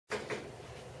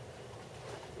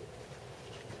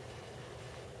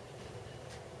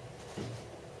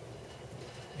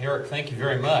Eric, thank you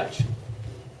very much.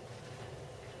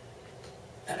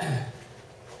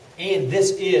 And this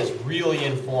is really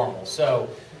informal. So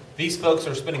these folks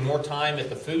are spending more time at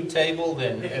the food table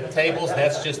than at tables.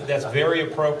 That's very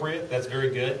appropriate. That's very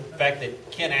good. The fact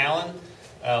that Ken Allen,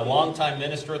 a longtime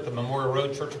minister at the Memorial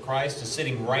Road Church of Christ, is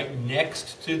sitting right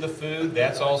next to the food.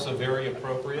 That's also very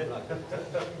appropriate.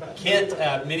 Kent,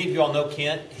 many of you all know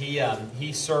Kent.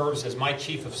 He serves as my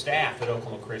chief of staff at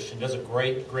Oklahoma Christian. Does a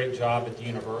great job at the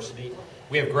university.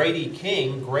 We have Grady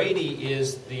King. Grady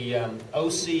is the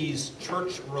OC's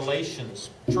church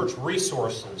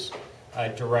resources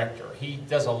director. He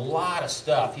does a lot of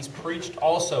stuff. He's preached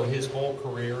also his whole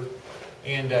career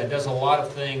and does a lot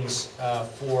of things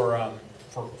for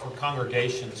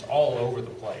congregations all over the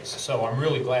place. So I'm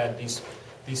really glad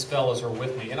these fellows are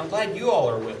with me. And I'm glad you all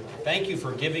are with me. Thank you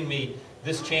for giving me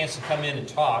this chance to come in and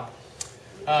talk.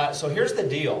 So here's the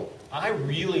deal. I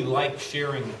really like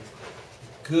sharing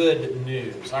good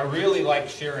news. I really like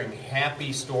sharing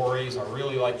happy stories. I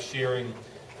really like sharing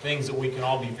things that we can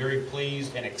all be very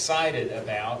pleased and excited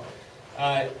about.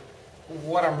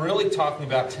 What I'm really talking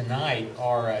about tonight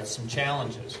are some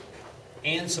challenges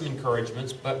and some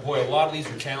encouragements, but boy, a lot of these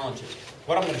are challenges.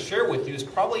 What I'm going to share with you is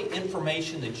probably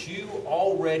information that you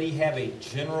already have a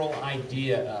general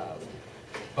idea of,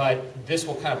 but this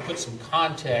will kind of put some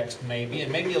context maybe,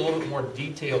 and maybe a little bit more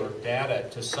detail or data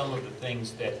to some of the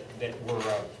things that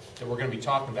we're going to be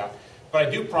talking about. But I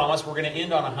do promise we're going to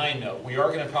end on a high note. We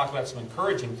are going to talk about some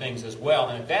encouraging things as well,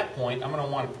 and at that point, I'm going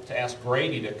to want to ask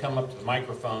Grady to come up to the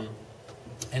microphone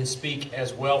and speak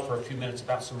as well for a few minutes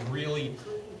about some really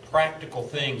practical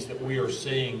things that we are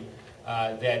seeing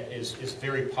that is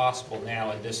very possible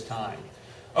now at this time.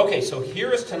 Okay, so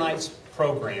here is tonight's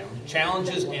program,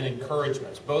 challenges and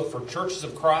encouragements, both for churches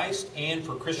of Christ and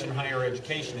for Christian higher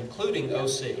education, including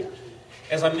OC.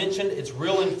 As I mentioned, it's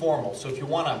real informal, so if you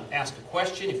want to ask a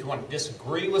question, if you want to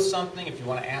disagree with something, if you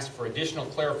want to ask for additional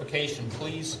clarification,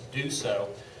 please do so.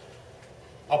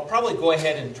 I'll probably go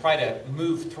ahead and try to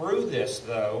move through this,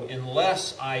 though,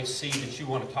 unless I see that you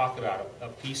want to talk about a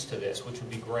piece to this, which would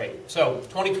be great. So,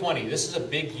 2020, this is a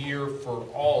big year for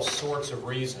all sorts of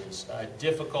reasons,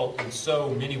 difficult in so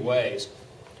many ways.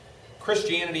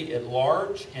 Christianity at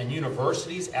large and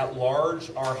universities at large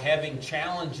are having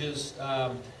challenges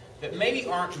that maybe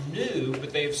aren't new,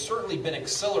 but they've certainly been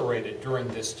accelerated during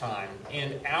this time.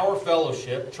 And our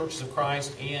fellowship, Churches of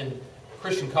Christ and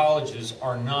Christian colleges,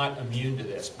 are not immune to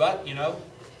this. But, you know,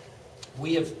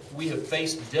 we have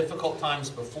faced difficult times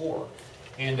before,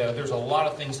 and there's a lot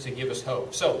of things to give us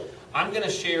hope. So I'm going to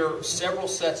share several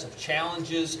sets of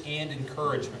challenges and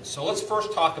encouragements. So let's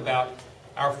first talk about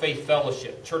our faith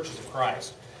fellowship, Churches of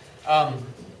Christ.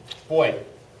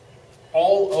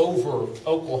 All over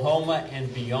Oklahoma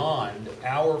and beyond,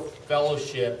 our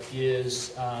fellowship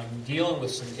is dealing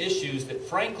with some issues that,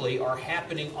 frankly, are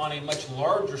happening on a much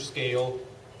larger scale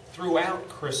throughout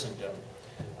Christendom.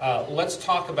 Let's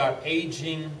talk about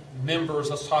aging members.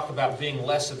 Let's talk about being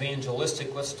less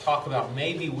evangelistic. Let's talk about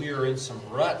maybe we are in some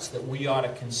ruts that we ought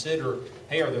to consider.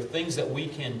 Hey, are there things that we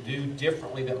can do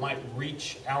differently that might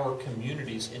reach our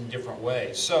communities in different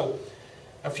ways? So,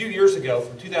 a few years ago,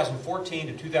 from 2014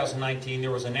 to 2019, there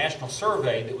was a national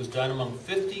survey that was done among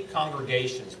 50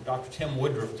 congregations. Dr. Tim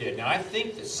Woodruff did. Now, I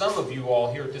think that some of you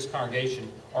all here at this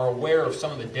congregation are aware of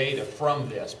some of the data from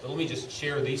this, but let me just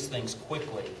share these things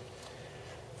quickly.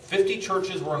 50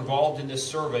 churches were involved in this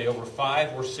survey over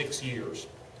 5 or 6 years.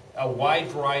 A wide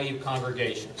variety of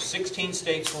congregations. 16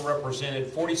 states were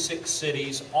represented, 46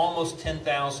 cities, almost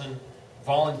 10,000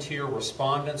 volunteer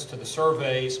respondents to the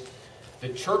surveys. The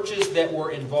churches that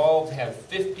were involved have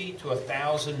 50 to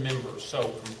 1,000 members, so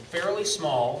from fairly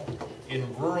small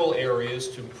in rural areas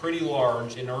to pretty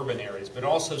large in urban areas, but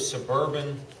also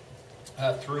suburban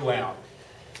throughout.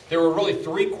 There were really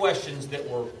 3 questions that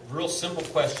were real simple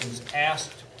questions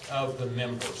asked of the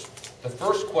members. The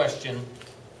first question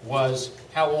was,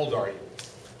 how old are you?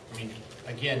 I mean,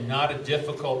 again, not a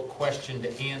difficult question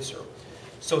to answer.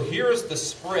 So here's the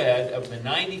spread of the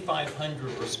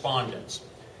 9,500 respondents.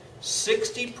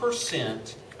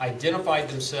 60% identified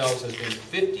themselves as being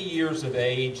 50 years of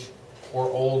age or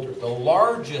older. The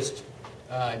largest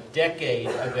decade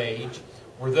of age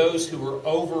were those who were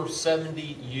over 70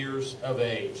 years of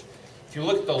age. If you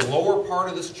look at the lower part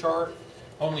of this chart,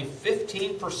 only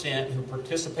 15% who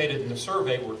participated in the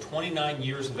survey were 29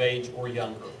 years of age or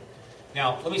younger.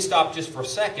 Now, let me stop just for a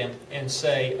second and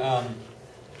say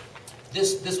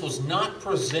this was not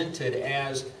presented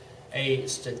as a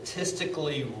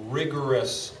statistically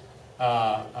rigorous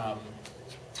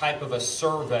type of a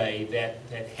survey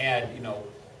that had,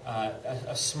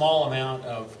 a small amount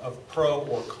of pro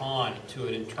or con to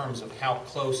it in terms of how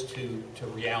close to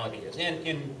reality is.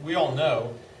 And we all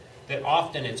know that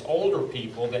often it's older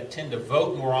people that tend to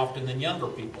vote more often than younger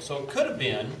people. So it could have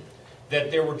been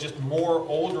that there were just more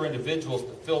older individuals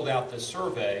that filled out this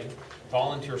survey,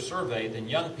 volunteer survey, than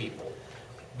young people.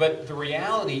 But the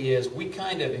reality is, we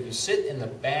kind of, if you sit in the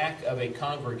back of a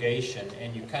congregation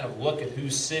and you kind of look at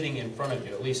who's sitting in front of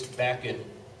you, at least back in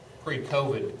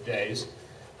pre-COVID days,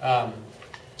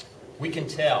 we can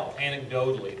tell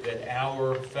anecdotally that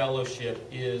our fellowship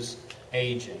is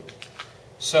aging.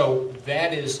 So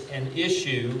that is an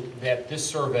issue that this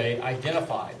survey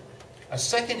identified. A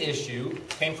second issue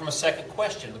came from a second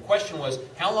question. The question was,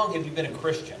 how long have you been a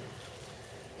Christian?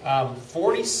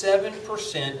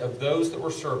 47% of those that were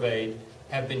surveyed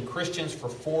have been Christians for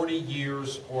 40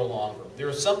 years or longer. There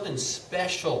is something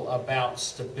special about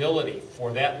stability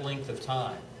for that length of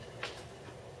time.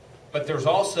 But there's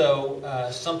also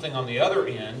something on the other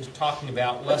end talking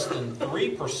about less than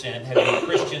 3% have been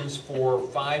Christians for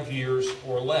 5 years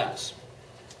or less.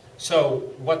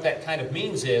 So what that kind of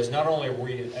means is, not only are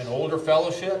we an older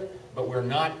fellowship, but we're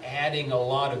not adding a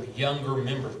lot of younger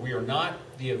members. We are not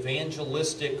the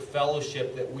evangelistic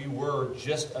fellowship that we were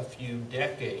just a few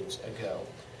decades ago.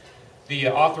 The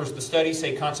authors of the study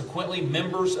say, consequently,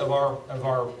 members of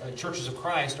our churches of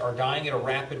Christ are dying at a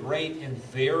rapid rate, and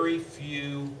very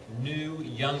few new,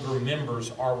 younger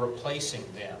members are replacing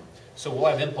them. So we'll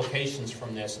have implications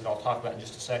from this that I'll talk about in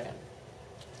just a second.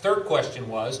 Third question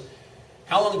was,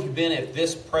 how long have you been at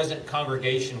this present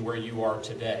congregation where you are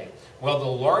today? Well, the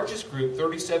largest group,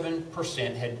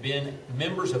 37%, had been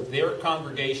members of their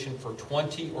congregation for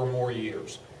 20 or more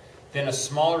years. Then a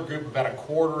smaller group, about a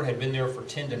quarter, had been there for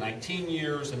 10 to 19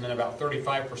 years, and then about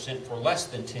 35% for less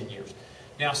than 10 years.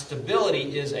 Now,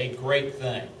 stability is a great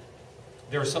thing.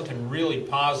 There's something really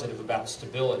positive about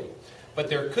stability. But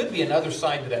there could be another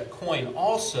side to that coin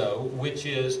also, which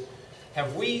is,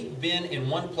 have we been in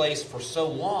one place for so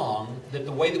long that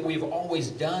the way that we've always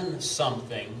done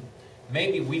something,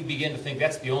 maybe we begin to think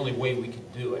that's the only way we can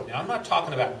do it. Now, I'm not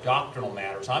talking about doctrinal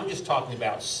matters. I'm just talking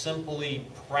about simply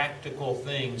practical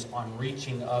things on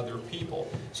reaching other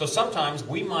people. So sometimes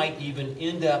we might even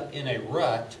end up in a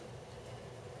rut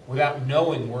without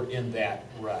knowing we're in that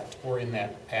rut or in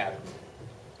that pattern.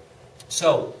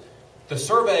 So the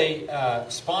survey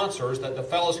sponsors, the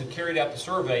fellows who carried out the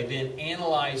survey, then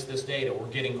analyzed this data. We're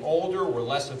getting older, we're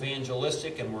less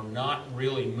evangelistic, and we're not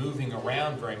really moving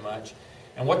around very much.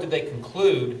 And what did they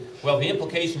conclude? Well, the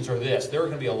implications are this. There are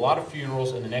going to be a lot of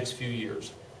funerals in the next few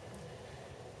years.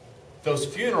 Those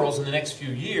funerals in the next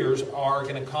few years are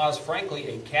going to cause, frankly,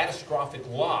 a catastrophic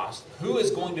loss. Who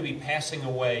is going to be passing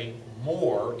away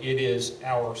more? It is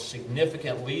our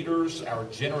significant leaders, our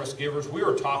generous givers. We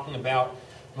were talking about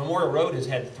Memorial Road has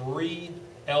had 3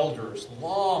 elders,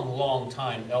 long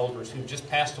time elders, who just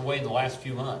passed away in the last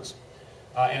few months.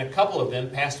 And a couple of them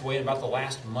passed away in about the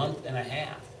last month and a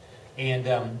half.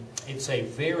 And it's a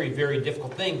very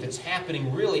difficult thing that's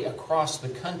happening really across the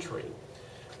country.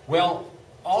 Well,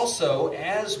 also,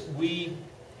 as we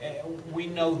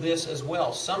know this as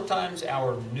well, sometimes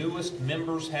our newest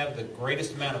members have the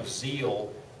greatest amount of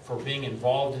zeal for being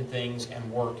involved in things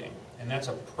and working. And that's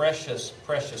a precious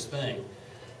thing.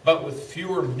 But with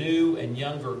fewer new and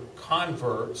younger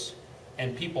converts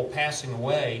and people passing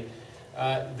away,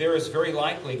 there is very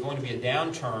likely going to be a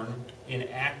downturn in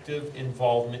active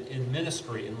involvement in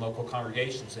ministry in local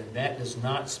congregations, and that does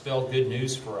not spell good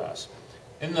news for us.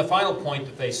 And the final point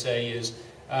that they say is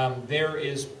there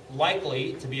is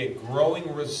likely to be a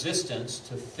growing resistance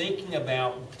to thinking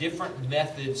about different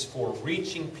methods for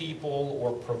reaching people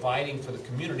or providing for the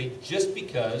community, just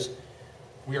because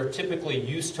we are typically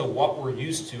used to what we're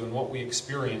used to and what we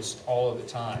experience all of the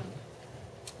time.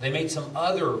 They made some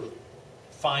other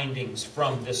findings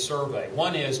from this survey.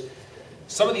 One is,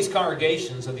 some of these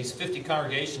congregations, of these 50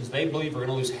 congregations, they believe are going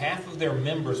to lose half of their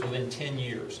members within 10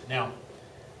 years. Now,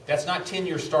 that's not 10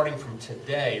 years starting from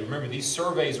today. Remember, these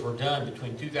surveys were done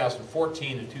between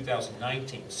 2014 and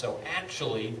 2019. So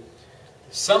actually,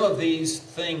 some of these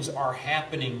things are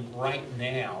happening right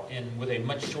now and with a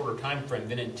much shorter time frame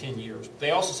than in 10 years.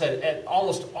 They also said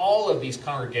almost all of these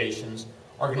congregations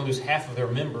are going to lose half of their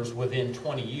members within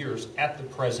 20 years at the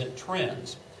present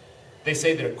trends. They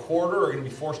say that a quarter are going to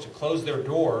be forced to close their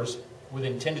doors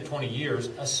within 10 to 20 years,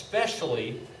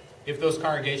 especially if those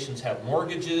congregations have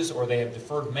mortgages or they have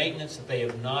deferred maintenance that they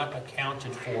have not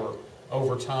accounted for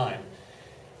over time.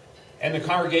 And the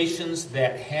congregations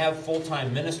that have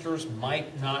full-time ministers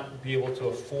might not be able to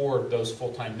afford those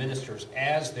full-time ministers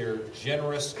as their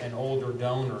generous and older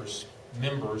donors,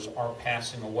 members, are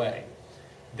passing away.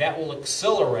 that will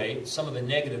accelerate some of the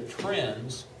negative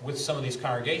trends with some of these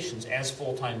congregations as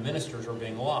full-time ministers are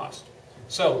being lost.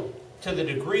 So, to the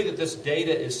degree that this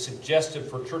data is suggestive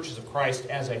for Churches of Christ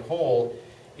as a whole,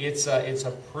 it's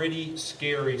a pretty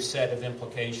scary set of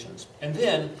implications. And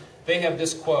then they have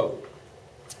this quote,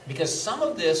 because some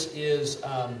of this is,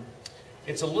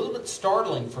 it's a little bit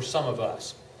startling for some of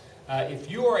us.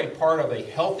 If you are a part of a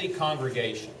healthy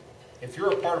congregation, if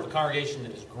you're a part of a congregation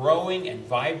that is growing and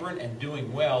vibrant and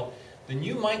doing well, then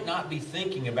you might not be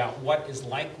thinking about what is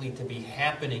likely to be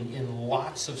happening in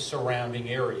lots of surrounding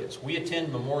areas. We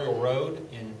attend Memorial Road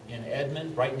in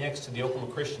Edmond, right next to the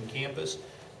Oklahoma Christian campus.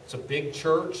 It's a big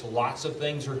church. Lots of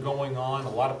things are going on. A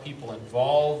lot of people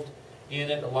involved in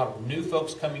it. A lot of new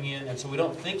folks coming in. And so we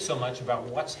don't think so much about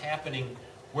what's happening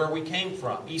where we came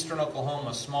from, Eastern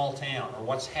Oklahoma, small town, or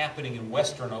what's happening in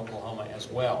Western Oklahoma as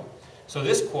well. So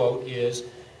this quote is,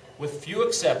 with few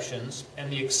exceptions,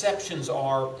 and the exceptions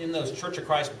are in those Church of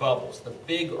Christ bubbles, the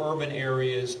big urban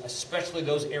areas, especially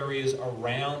those areas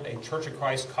around a Church of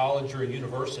Christ college or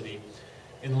university,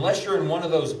 unless you're in one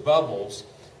of those bubbles,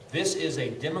 this is a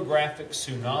demographic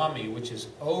tsunami which is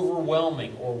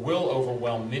overwhelming or will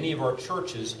overwhelm many of our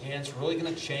churches, and it's really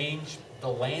going to change the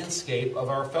landscape of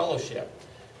our fellowship.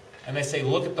 And they say,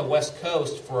 look at the West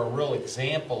Coast for a real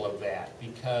example of that,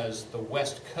 because the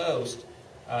West Coast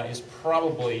is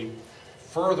probably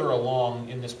further along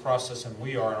in this process than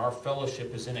we are, and our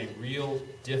fellowship is in a real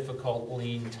difficult,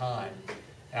 lean time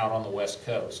out on the West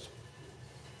Coast.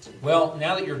 Well,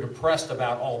 now that you're depressed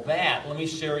about all that, let me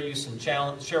share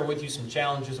with you some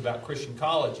challenges about Christian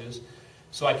colleges,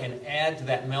 so I can add to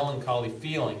that melancholy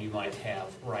feeling you might have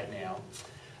right now.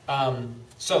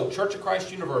 So, Church of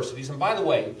Christ universities, and by the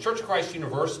way, Church of Christ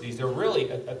universities, they're really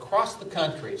across the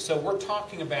country. So we're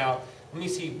talking about, let me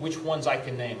see which ones I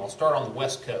can name. I'll start on the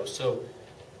West Coast. So,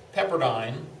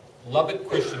 Pepperdine, Lubbock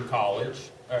Christian College,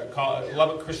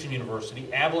 Lubbock Christian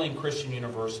University, Abilene Christian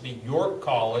University, York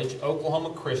College,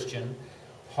 Oklahoma Christian,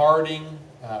 Harding,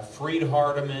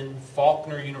 Freed-Hardeman,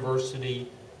 Faulkner University,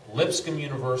 Lipscomb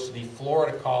University,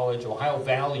 Florida College, Ohio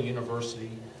Valley University,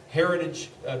 Heritage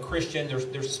Christian.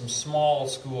 There's some small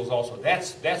schools also.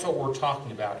 That's what we're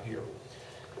talking about here.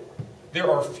 There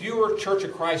are fewer Church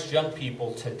of Christ young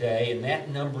people today, and that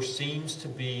number seems to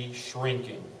be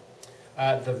shrinking.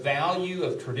 The value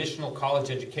of traditional college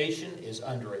education is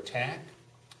under attack,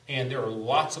 and there are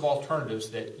lots of alternatives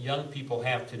that young people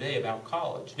have today about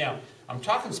college. Now, I'm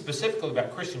talking specifically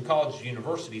about Christian colleges and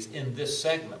universities in this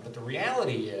segment, but the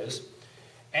reality is,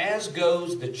 as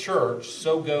goes the church,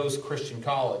 so goes Christian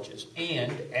colleges.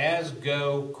 And as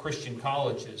go Christian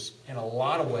colleges, in a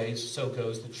lot of ways, so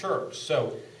goes the church.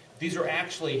 So these are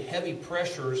actually heavy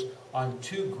pressures on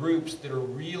two groups that are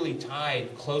really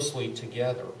tied closely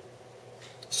together.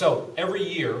 So every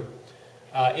year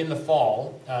in the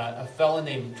fall, a fellow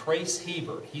named Trace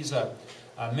Hebert, he's a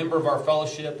member of our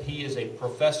fellowship. He is a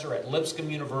professor at Lipscomb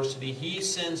University. He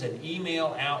sends an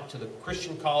email out to the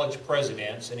Christian college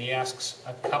presidents, and he asks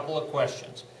a couple of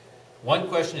questions. One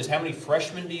question is, how many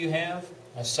freshmen do you have?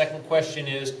 A second question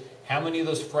is, how many of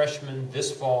those freshmen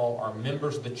this fall are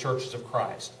members of the Churches of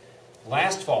Christ?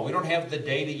 Last fall, we don't have the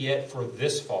data yet for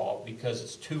this fall because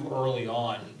it's too early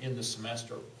on in the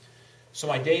semester. So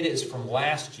my data is from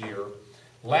last year.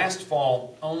 Last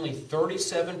fall, only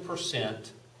 37%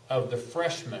 of the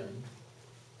freshmen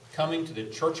coming to the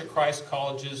Church of Christ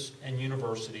colleges and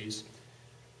universities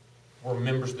were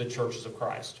members of the Churches of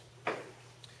Christ.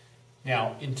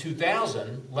 Now, in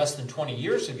 2000, less than 20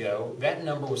 years ago, that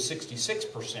number was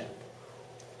 66%.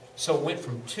 So it went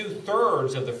from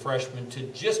 2/3 of the freshmen to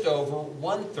just over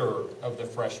 1/3 of the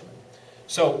freshmen.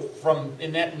 So from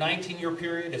in that 19-year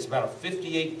period, it's about a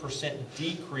 58%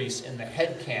 decrease in the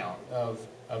head count of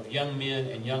young men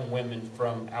and young women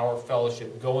from our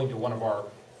fellowship going to one of our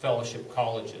fellowship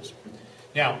colleges.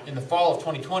 Now, in the fall of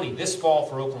 2020, this fall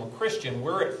for Oklahoma Christian,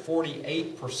 we're at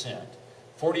 48%.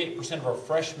 48% of our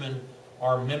freshmen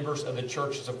are members of the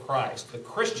Churches of Christ. The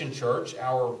Christian Church,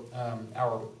 our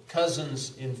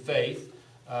cousins in faith,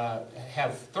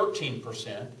 have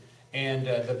 13%, and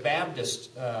the Baptist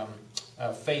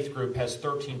faith group has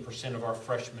 13% of our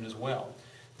freshmen as well.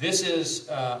 This is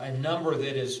a number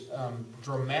that is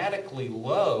dramatically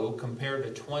low compared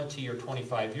to 20 or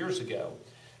 25 years ago.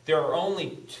 There are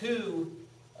only two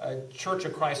Church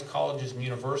of Christ colleges and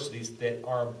universities that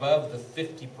are above the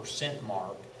 50%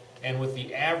 mark. And with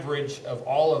the average of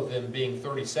all of them being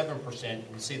 37%, you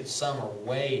can see that some are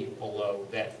way below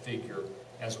that figure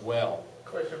as well.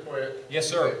 Question for you. Yes,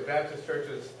 sir. Baptist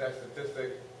churches, that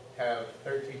statistic, have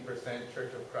 13%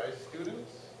 Church of Christ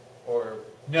students? Or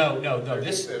No.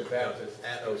 This is Baptist.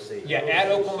 At OC. Yeah,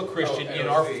 at Oklahoma Christian Oh, in at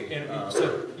our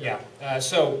OC.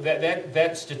 so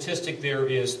that statistic there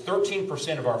is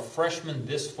 13% of our freshmen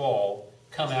this fall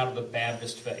come out of the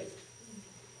Baptist faith.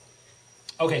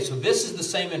 Okay, so this is the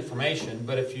same information,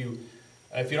 but if you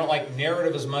don't like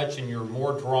narrative as much and you're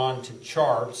more drawn to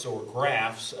charts or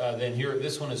graphs, then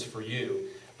this one is for you.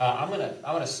 I'm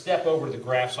gonna step over to the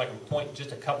graph so I can point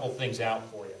just a couple things out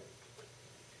for you.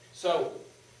 So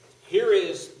here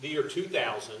is the year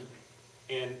 2000,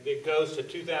 and it goes to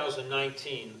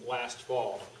 2019 last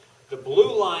fall. The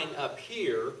blue line up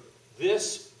here,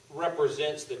 this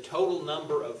represents the total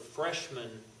number of freshmen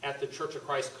at the Church of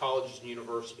Christ colleges and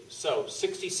universities. So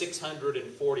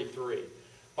 6,643.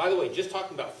 By the way, just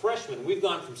talking about freshmen, we've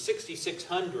gone from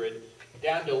 6,600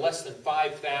 down to less than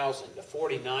 5,000 to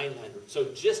 4,900. So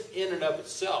just in and of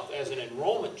itself, as an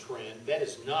enrollment trend, that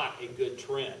is not a good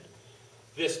trend.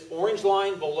 This orange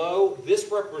line below,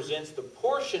 this represents the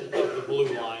portion of the blue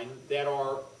line that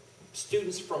are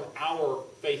students from our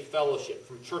faith fellowship,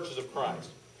 from Churches of Christ.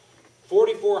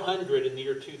 4,400 in the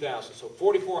year 2000. So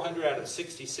 4,400 out of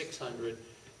 6,600,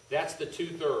 that's the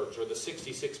 2/3, or the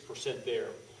 66% there.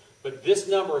 But this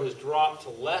number has dropped to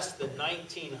less than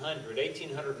 1,900,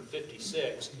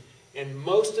 1,856. And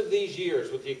most of these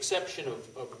years, with the exception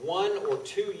of 1 or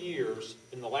 2 years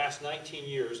in the last 19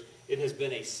 years, it has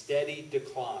been a steady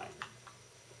decline.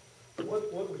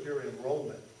 What was your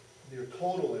enrollment, your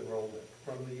total enrollment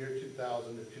from the year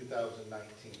 2000 to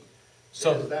 2019?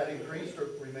 So, has that increased or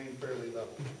remained fairly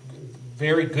level?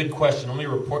 Very good question. Let me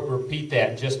repeat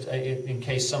that just in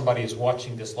case somebody is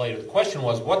watching this later. The question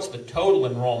was, what's the total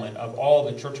enrollment of all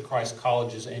the Church of Christ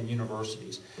colleges and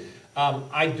universities?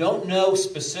 I don't know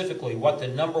specifically what the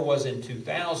number was in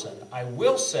 2000. I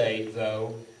will say,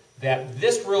 though, that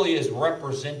this really is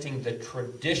representing the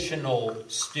traditional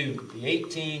student, the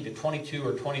 18 to 22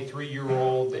 or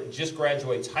 23-year-old that just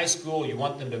graduates high school. You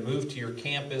want them to move to your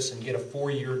campus and get a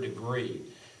 4-year degree.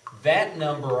 That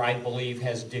number, I believe,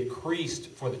 has decreased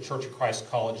for the Church of Christ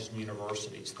colleges and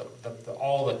universities,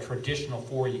 all the traditional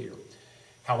 4-year.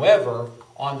 However,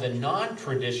 on the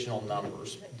non-traditional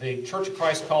numbers, the Church of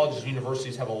Christ colleges and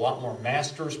universities have a lot more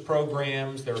master's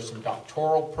programs. There are some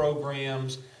doctoral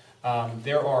programs.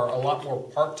 There are a lot more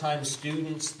part-time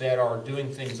students that are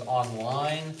doing things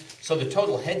online. So the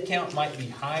total head count might be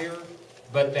higher,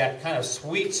 but that kind of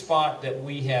sweet spot that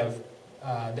we have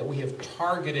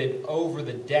targeted over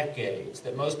the decades,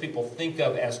 that most people think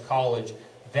of as college,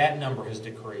 that number has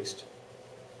decreased.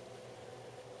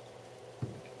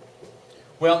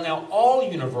 Well, now all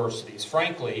universities,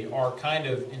 frankly, are kind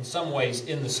of in some ways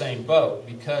in the same boat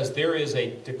because there is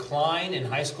a decline in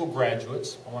high school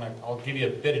graduates. I'll give you a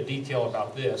bit of detail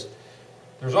about this.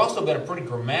 There's also been a pretty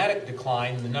dramatic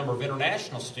decline in the number of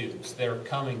international students that are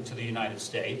coming to the United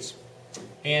States.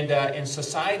 And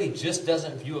society just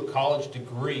doesn't view a college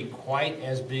degree quite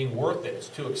as being worth it. It's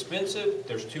too expensive,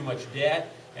 there's too much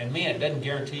debt, and man, it doesn't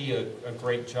guarantee you a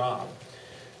great job.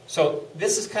 So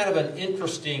this is kind of an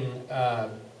interesting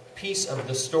piece of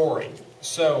the story.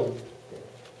 So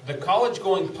the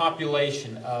college-going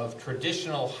population of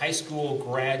traditional high school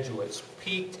graduates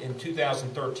peaked in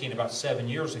 2013, about 7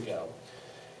 years ago.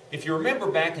 If you remember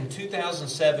back in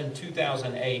 2007,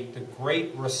 2008, the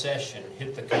Great Recession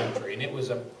hit the country, and it was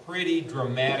a pretty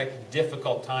dramatic,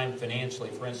 difficult time financially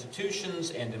for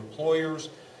institutions and employers.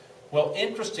 Well,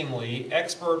 interestingly,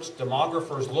 experts,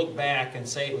 demographers look back and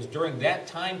say it was during that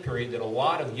time period that a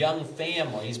lot of young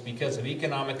families, because of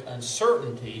economic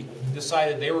uncertainty,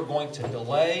 decided they were going to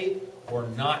delay or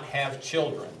not have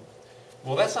children.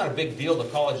 Well, that's not a big deal to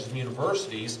colleges and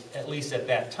universities, at least at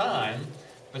that time.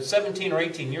 But 17 or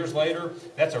 18 years later,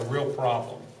 that's a real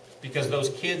problem because those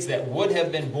kids that would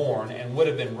have been born and would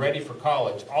have been ready for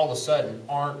college all of a sudden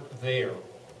aren't there.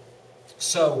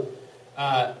 So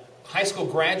high school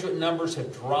graduate numbers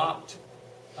have dropped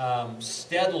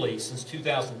steadily since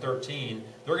 2013.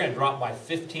 They're going to drop by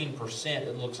 15%,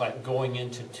 it looks like, going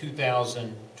into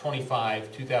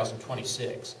 2025,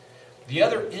 2026. The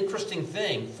other interesting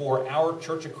thing for our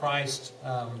Church of Christ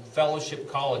fellowship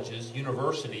colleges,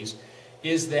 universities,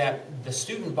 is that the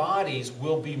student bodies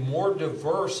will be more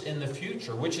diverse in the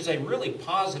future, which is a really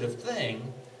positive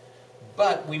thing,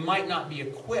 but we might not be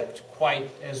equipped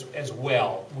quite as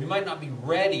well. We might not be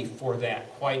ready for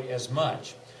that quite as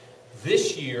much.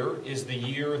 This year is the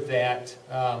year that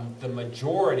the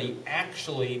majority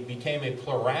actually became a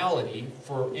plurality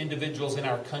for individuals in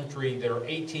our country that are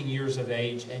 18 years of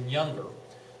age and younger.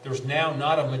 There's now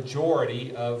not a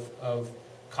majority of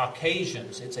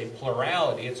Caucasians. It's a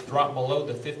plurality. It's dropped below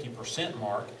the 50%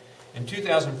 mark. In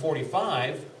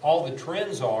 2045, all the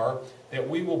trends are that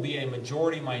we will be a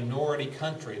majority-minority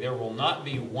country. There will not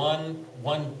be one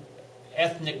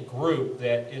ethnic group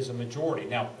that is a majority.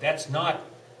 Now, that's not,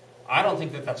 I don't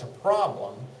think that that's a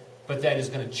problem, but that is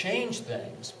going to change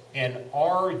things. And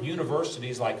our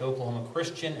universities like Oklahoma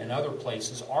Christian and other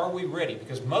places, are we ready?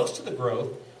 Because most of the growth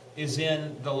is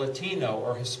in the Latino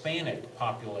or Hispanic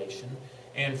population.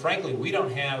 And frankly, we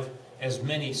don't have as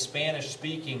many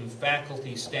Spanish-speaking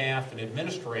faculty, staff, and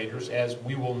administrators as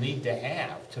we will need to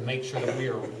have to make sure that we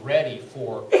are ready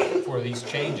for these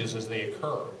changes as they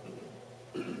occur.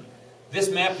 This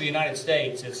map of the United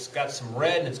States, it's got some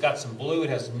red and it's got some blue. It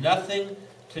has nothing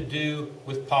to do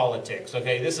with politics.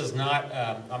 Okay, this is not,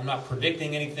 I'm not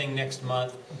predicting anything next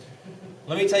month.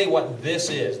 Let me tell you what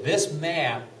this is. This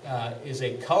map is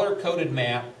a color-coded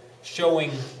map showing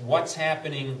what's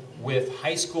happening with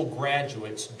high school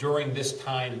graduates during this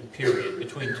time period,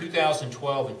 between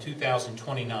 2012 and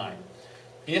 2029.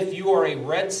 If you are a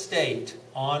red state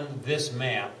on this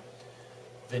map,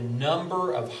 the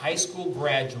number of high school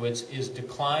graduates is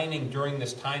declining during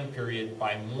this time period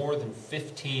by more than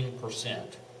 15%.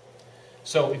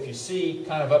 So if you see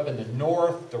kind of up in the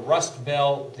north, the Rust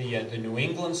Belt, the New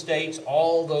England states,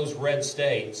 all those red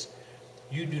states,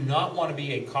 you do not want to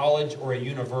be a college or a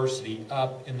university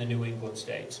up in the New England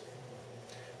states.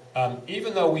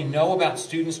 Even though we know about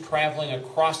students traveling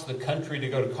across the country to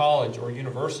go to college or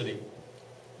university,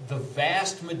 the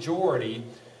vast majority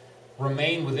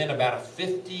remain within about a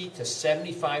 50 to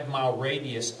 75 mile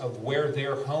radius of where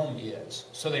their home is.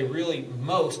 So they really,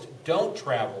 most don't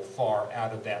travel far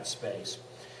out of that space.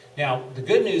 Now, the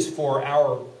good news for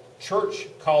our church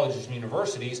colleges and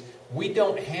universities, we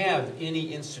don't have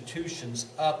any institutions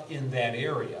up in that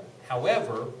area.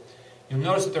 However, you'll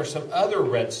notice that there are some other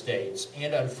red states,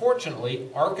 and unfortunately,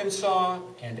 Arkansas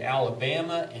and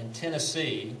Alabama and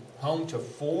Tennessee, home to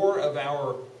five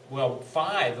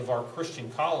of our Christian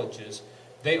colleges,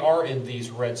 they are in these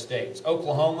red states.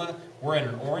 Oklahoma, we're in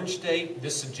an orange state.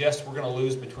 This suggests we're going to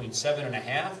lose between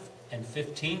 7.5% and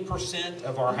 15%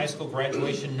 of our high school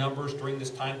graduation numbers during this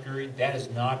time period. That is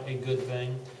not a good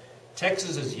thing.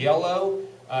 Texas is yellow.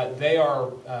 They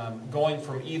are going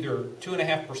from either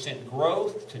 2.5%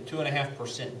 growth to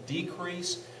 2.5%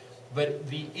 decrease. But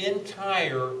the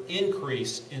entire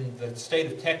increase in the state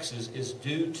of Texas is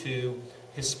due to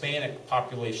Hispanic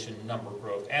population number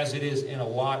growth, as it is in a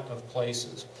lot of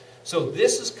places. So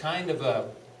this is kind of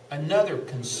another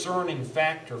concerning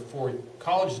factor for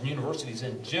colleges and universities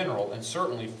in general, and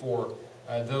certainly for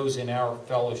those in our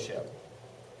fellowship.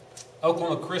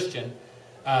 Oklahoma Christian,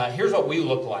 here's what we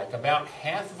look like. About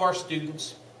half of our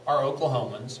students are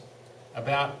Oklahomans.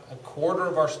 About a quarter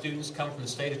of our students come from the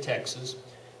state of Texas.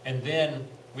 And then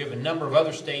we have a number of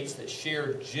other states that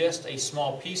share just a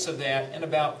small piece of that, and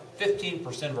about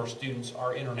 15% of our students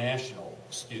are international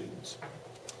students.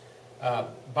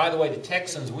 By the way, the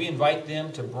Texans, we invite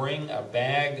them to bring a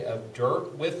bag of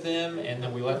dirt with them, and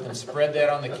then we let them spread that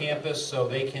on the campus so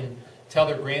they can tell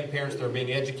their grandparents they're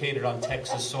being educated on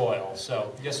Texas soil.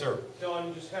 So, yes, sir.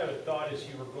 Don, just had a thought as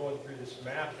you were going through this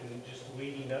map and just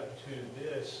leading up to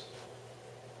this,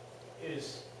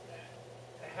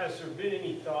 has there been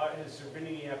any thought, has there been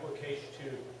any application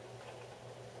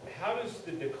to how does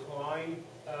the decline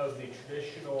of the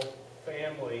traditional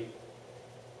family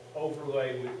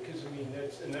overlay with, because I mean,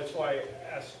 that's why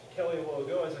I asked Kelly a while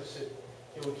ago, as I said,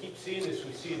 you know, we keep seeing this,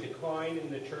 we see a decline in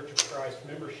the Church of Christ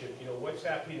membership, you know, what's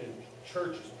happening in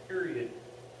churches, period,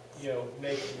 you know,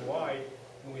 nationwide,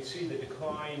 and we see the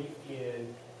decline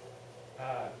in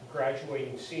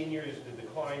graduating seniors, the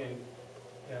decline in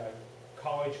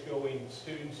college-going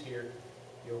students here,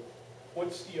 you know,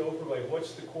 what's the overlay,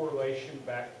 what's the correlation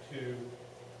back to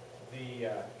the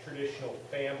traditional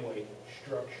family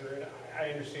structure? And I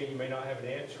understand you may not have an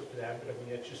answer for that, but I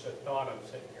mean, it's just a thought I'm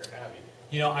sitting here having.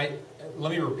 You know,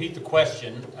 let me repeat the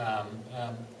question,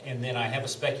 and then I have a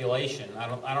speculation. I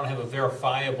don't have a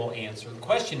verifiable answer. The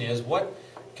question is,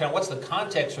 what's the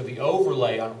context or the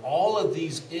overlay on all of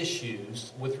these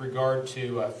issues with regard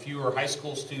to fewer high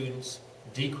school students,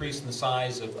 decrease in the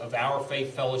size of our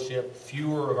faith fellowship,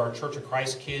 fewer of our Church of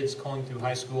Christ kids going through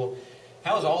high school?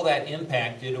 How is all that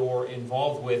impacted or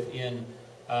involved with in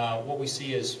what we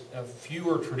see as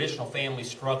fewer traditional family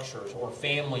structures, or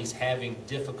families having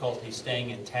difficulty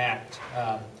staying intact,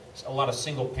 a lot of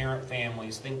single-parent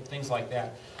families, things like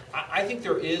that? I think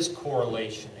there is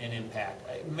correlation and impact.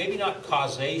 Maybe not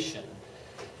causation,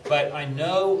 but I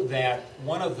know that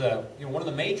one of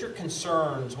the major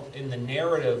concerns in the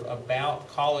narrative about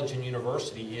college and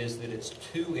university is that it's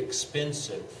too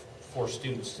expensive for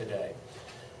students today.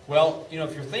 Well, you know,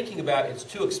 if you're thinking about it, it's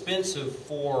too expensive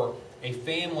for a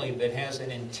family that has an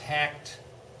intact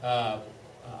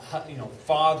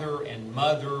father and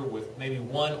mother with maybe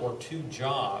 1 or 2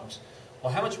 jobs.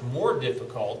 Well, how much more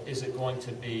difficult is it going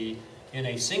to be in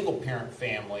a single-parent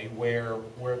family where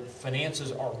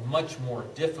finances are much more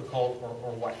difficult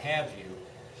or what have you?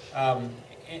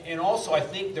 And also, I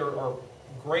think there are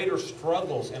greater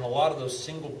struggles in a lot of those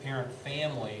single-parent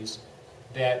families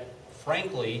that,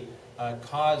 frankly,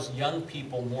 cause young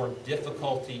people more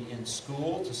difficulty in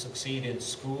school, to succeed in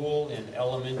school, in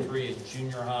elementary and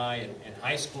junior high and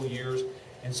high school years.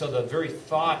 And so the very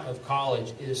thought of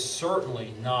college is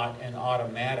certainly not an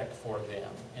automatic for them.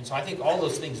 And so I think all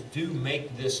those things do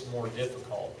make this more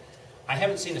difficult. I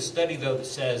haven't seen a study, though, that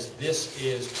says this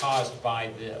is caused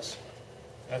by this.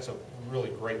 That's a really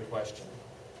great question.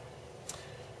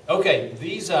 Okay,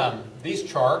 these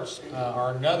charts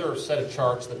are another set of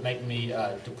charts that make me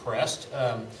depressed.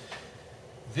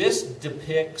 This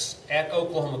depicts, at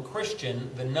Oklahoma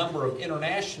Christian, the number of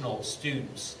international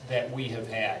students that we have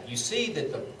had. You see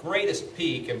that the greatest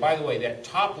peak, and by the way, that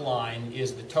top line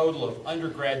is the total of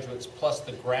undergraduates plus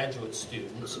the graduate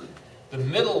students. The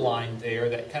middle line there,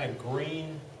 that kind of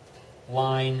green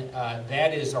line,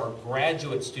 that is our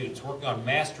graduate students working on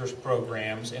master's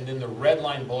programs, and then the red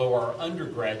line below are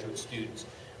undergraduate students.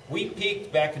 We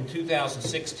peaked back in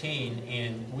 2016,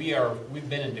 and we've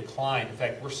been in decline. In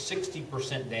fact, we're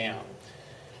 60% down.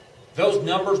 Those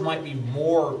numbers might be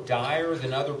more dire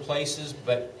than other places,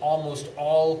 but almost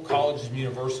all colleges and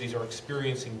universities are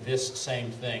experiencing this same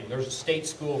thing. There's a state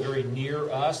school very near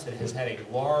us that has had a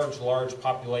large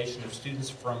population of students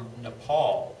from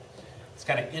Nepal. It's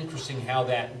kind of interesting how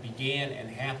that began and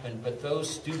happened, but those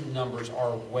student numbers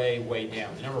are way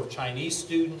down. The number of Chinese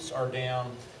students are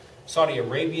down. Saudi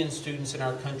Arabian students in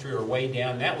our country are way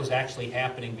down. That was actually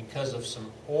happening because of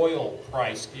some oil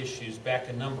price issues back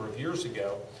a number of years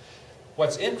ago.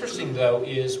 What's interesting, though,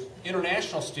 is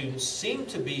international students seem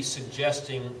to be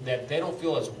suggesting that they don't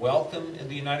feel as welcome in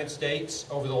the United States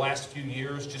over the last few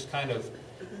years, just kind of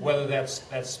whether that's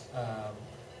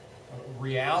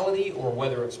reality or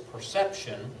whether it's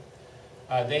perception.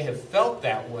 They have felt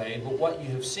that way, but what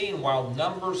you have seen, while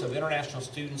numbers of international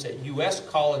students at U.S.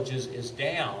 colleges is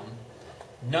down,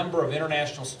 number of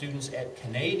international students at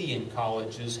Canadian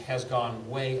colleges has gone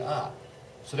way up.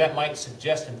 So that might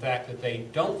suggest, in fact, that they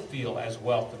don't feel as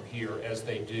welcome here as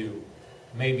they do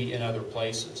maybe in other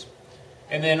places.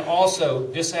 And then also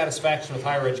dissatisfaction with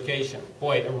higher education.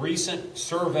 Boy, a recent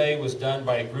survey was done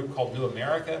by a group called New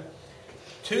America.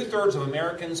 2/3 of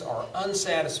Americans are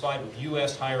unsatisfied with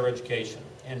U.S. higher education,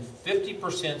 and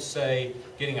 50% say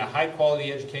getting a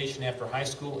high-quality education after high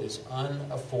school is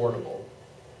unaffordable.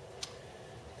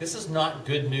 This is not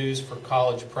good news for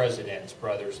college presidents,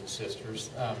 brothers and sisters.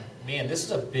 Man, this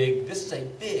is a big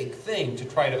thing to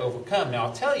try to overcome. Now,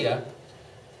 I'll tell you,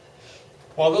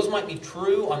 while those might be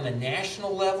true on the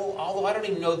national level, although I don't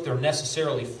even know that they're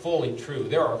necessarily fully true.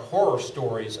 There are horror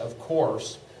stories, of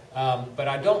course, but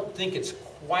I don't think it's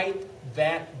quite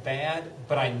that bad.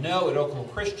 But I know at Oklahoma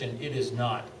Christian it is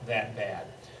not that bad.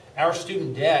 Our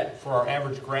student debt for our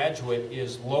average graduate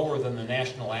is lower than the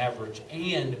national average,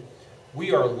 and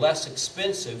we are less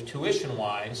expensive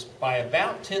tuition-wise by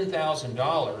about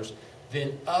 $10,000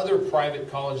 than other private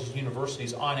colleges and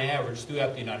universities on average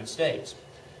throughout the United States.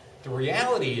 The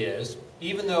reality is,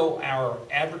 even though our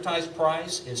advertised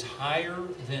price is higher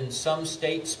than some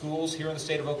state schools here in the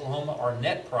state of Oklahoma, our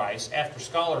net price after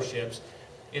scholarships,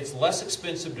 it's less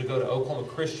expensive to go to Oklahoma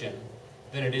Christian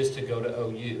than it is to go to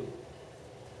OU.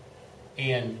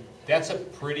 And that's a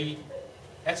pretty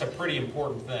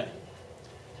important thing.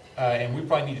 And we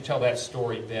probably need to tell that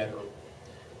story better.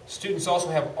 Students also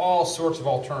have all sorts of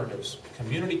alternatives.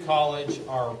 Community college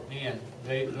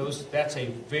that's a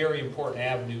very important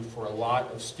avenue for a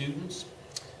lot of students.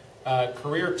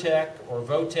 Career Tech or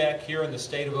VOTEC here in the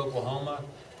state of Oklahoma,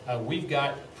 we've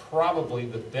got probably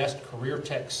the best career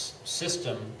tech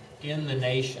system in the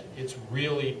nation. It's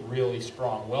really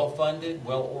strong. Well funded,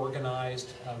 well organized,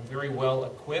 very well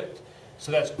equipped.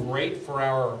 So that's great for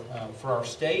our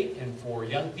state and for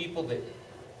young people that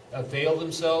avail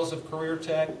themselves of career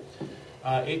tech.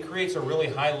 It creates a really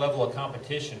high level of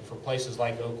competition for places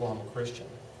like Oklahoma Christian.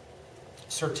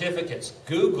 Certificates.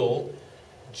 Google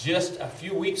just a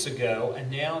few weeks ago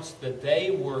announced that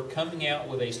they were coming out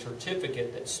with a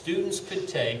certificate that students could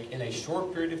take in a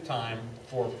short period of time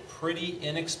for pretty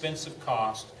inexpensive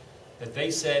cost, that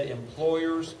they said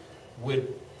employers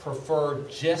would prefer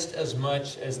just as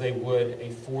much as they would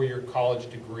a four-year college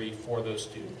degree for those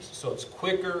students. So it's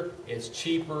quicker, it's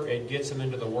cheaper, it gets them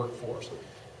into the workforce.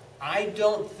 I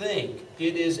don't think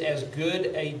it is as good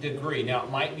a degree. Now,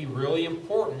 it might be really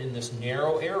important in this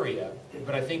narrow area,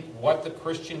 but I think what the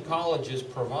Christian colleges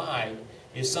provide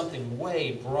is something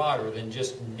way broader than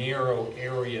just narrow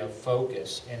area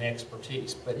focus and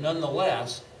expertise. But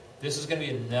nonetheless, this is going to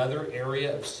be another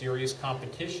area of serious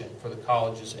competition for the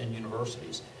colleges and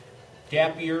universities.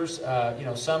 Gap years,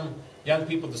 some young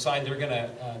people decide they're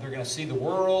going to see the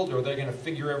world, or they're going to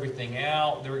figure everything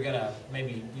out. They're going to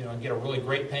maybe get a really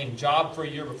great paying job for a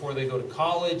year before they go to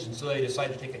college, and so they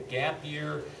decide to take a gap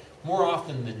year. More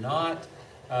often than not,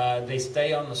 they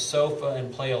stay on the sofa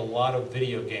and play a lot of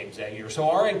video games that year. So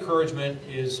our encouragement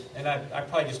is, and I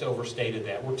probably just overstated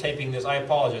that. We're taping this. I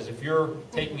apologize. If you're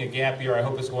taking a gap year, I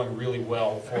hope it's going really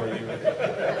well for you.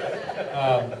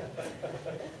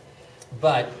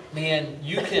 But man,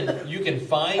 you can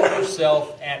find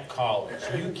yourself at college.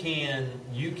 You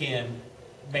can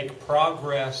make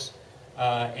progress,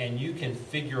 and you can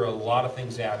figure a lot of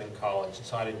things out in college.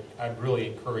 So I'd really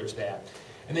encourage that.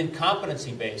 And then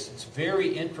competency-based. It's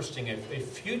very interesting. A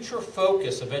future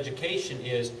focus of education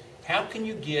is how can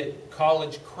you get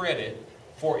college credit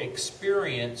for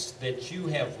experience that you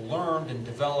have learned and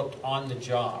developed on the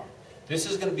job. This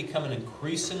is going to become an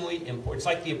increasingly important. It's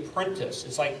like The Apprentice.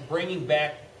 It's like bringing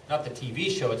back, not the TV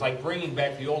show, it's like bringing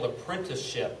back the old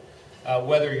apprenticeship,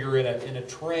 whether you're in a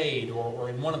trade or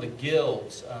in one of the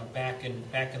guilds back in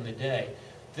the day.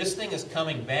 This thing is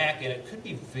coming back, and it could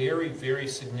be very, very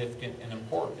significant and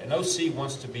important. And OC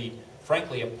wants to be,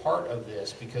 frankly, a part of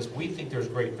this because we think there's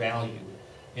great value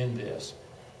in this.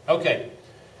 Okay,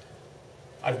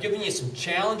 I've given you some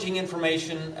challenging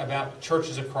information about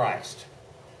Churches of Christ.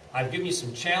 I've given you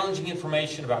some challenging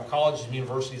information about colleges and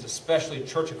universities, especially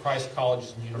Church of Christ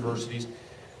colleges and universities.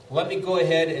 Let me go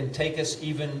ahead and take us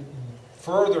even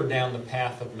further down the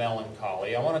path of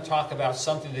melancholy. I want to talk about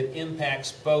something that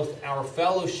impacts both our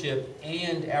fellowship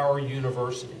and our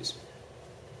universities.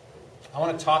 I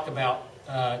want to talk about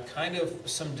kind of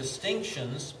some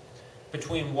distinctions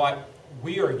between what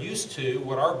we are used to,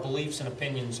 what our beliefs and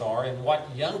opinions are, and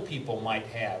what young people might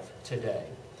have today.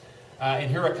 And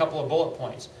here are a couple of bullet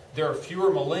points. There are fewer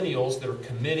millennials that are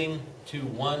committing to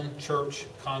one church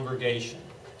congregation.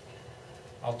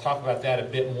 I'll talk about that a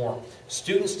bit more.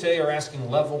 Students today are asking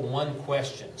level 1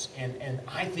 questions, and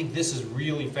I think this is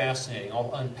really fascinating.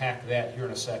 I'll unpack that here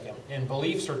in a second. And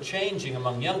beliefs are changing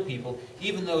among young people,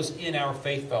 even those in our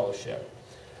faith fellowship.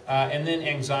 And then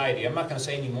anxiety. I'm not going to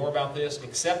say any more about this,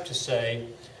 except to say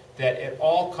that at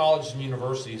all colleges and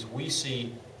universities, we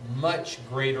see much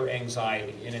greater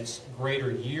anxiety, and it's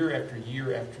greater year after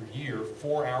year after year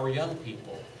for our young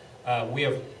people. We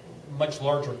have much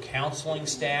larger counseling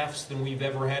staffs than we've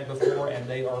ever had before, and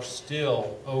they are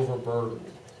still overburdened.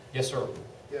 Yes, sir?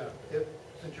 Yeah,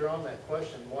 since you're on that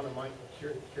question, one of my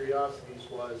curiosities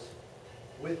was,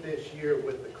 with this year,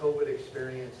 with the COVID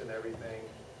experience and everything,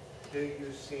 do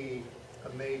you see a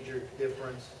major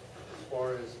difference as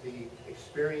far as the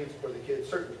experience for the kids?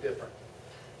 Certainly different.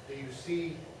 Do you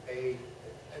see an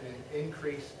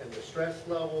increase in the stress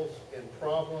levels and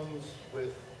problems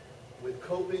with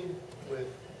coping with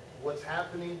what's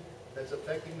happening that's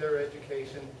affecting their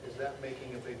education? Is that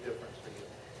making a big difference for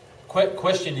you?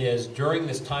 Question is, during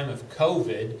this time of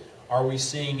COVID, are we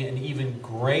seeing an even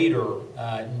greater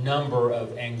number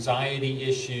of anxiety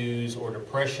issues or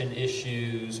depression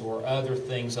issues or other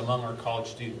things among our college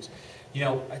students? You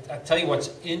know, I tell you what's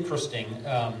interesting.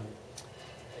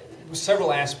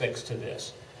 Several aspects to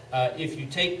this. If you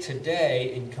take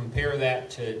today and compare that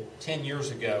to 10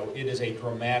 years ago, it is a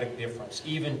dramatic difference,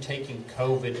 even taking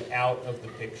COVID out of the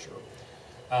picture.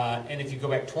 And if you go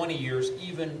back 20 years,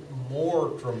 even more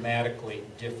dramatically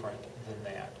different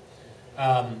than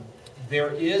that.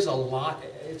 There is a lot,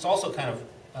 it's also kind of,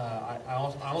 I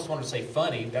almost wanted to say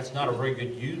funny, that's not a very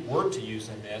good word to use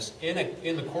in this.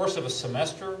 In the course of a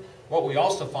semester, what we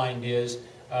also find is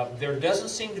there doesn't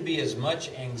seem to be as much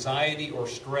anxiety or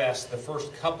stress the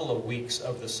first couple of weeks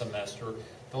of the semester.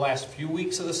 The last few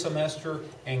weeks of the semester,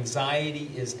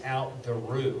 anxiety is out the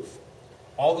roof.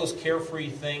 All those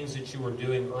carefree things that you were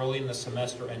doing early in the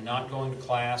semester and not going to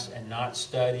class and not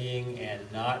studying and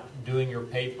not doing your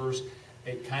papers,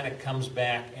 it kind of comes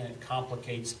back and it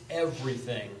complicates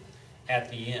everything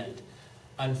at the end.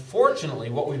 Unfortunately,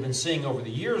 what we've been seeing over the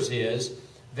years is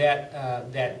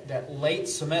that late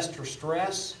semester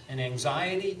stress and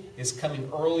anxiety is coming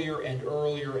earlier and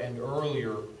earlier and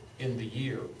earlier in the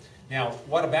year. Now,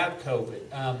 what about COVID?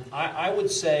 I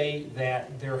would say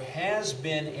that there has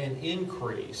been an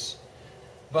increase,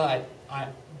 but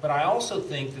I also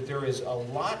think that there is a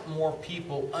lot more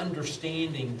people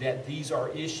understanding that these are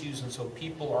issues, and so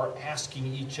people are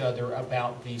asking each other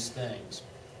about these things.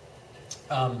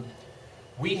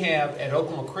 We have at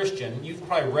Oklahoma Christian, you've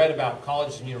probably read about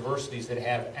colleges and universities that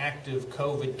have active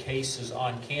COVID cases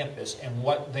on campus and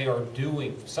what they are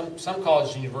doing. Some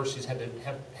colleges and universities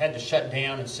had to shut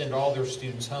down and send all their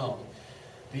students home.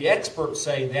 The experts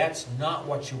say that's not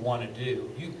what you want to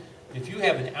do. If you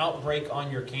have an outbreak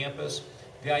on your campus,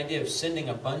 the idea of sending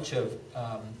a bunch of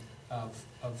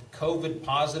COVID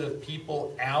positive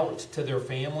people out to their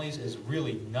families is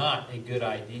really not a good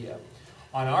idea.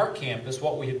 On our campus,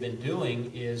 what we have been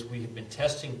doing is we have been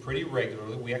testing pretty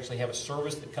regularly. We actually have a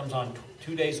service that comes on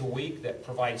 2 days a week that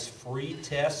provides free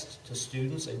tests to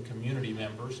students and community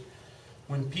members.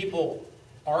 When people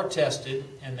are tested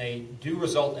and they do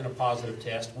result in a positive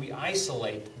test, we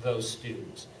isolate those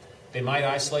students. They might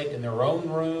isolate in their own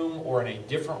room or in a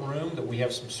different room, that we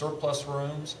have some surplus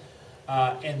rooms.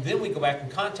 And then we go back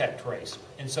and contact trace.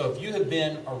 And so if you have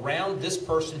been around this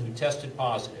person who tested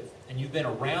positive, and you've been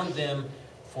around them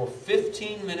for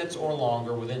 15 minutes or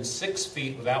longer within 6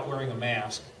 feet without wearing a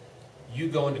mask, you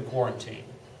go into quarantine.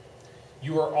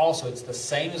 You are also, it's the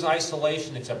same as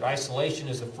isolation, except isolation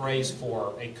is a phrase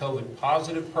for a COVID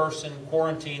positive person.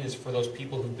 Quarantine is for those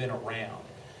people who've been around.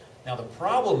 Now the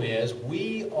problem is,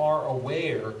 we are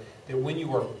aware that when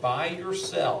you are by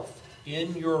yourself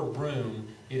in your room,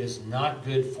 it is not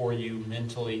good for you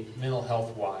mental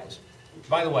health-wise.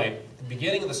 By the way, at the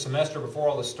beginning of the semester, before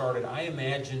all this started, I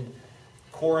imagined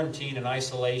quarantine and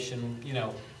isolation,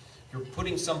 you're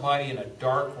putting somebody in a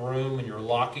dark room and you're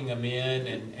locking them in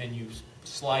and you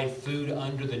slide food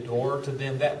under the door to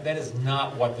them. That is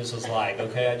not what this is like,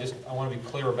 okay? I want to be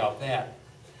clear about that.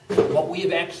 What we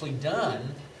have actually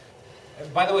done,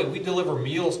 by the way, we deliver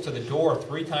meals to the door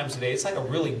 3 times a day. It's like a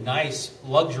really nice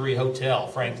luxury hotel,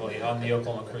 frankly, on the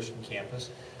Oklahoma Christian campus.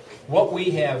 What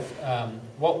we have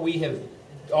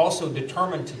also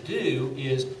determined to do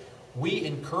is we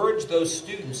encourage those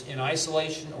students in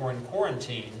isolation or in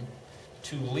quarantine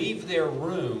to leave their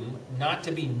room, not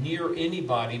to be near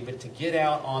anybody, but to get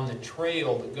out on the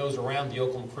trail that goes around the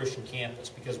Oklahoma Christian campus,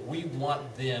 because we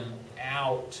want them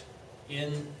out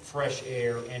in fresh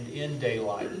air and in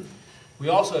daylight. We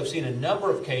also have seen a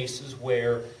number of cases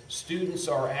where students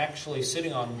are actually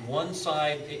sitting on one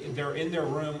side, they're in their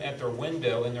room at their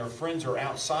window, and their friends are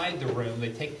outside the room.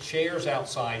 They take chairs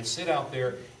outside, sit out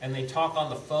there, and they talk on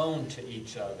the phone to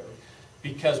each other.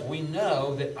 Because we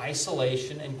know that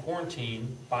isolation and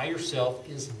quarantine by yourself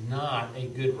is not a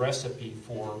good recipe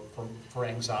for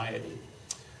anxiety.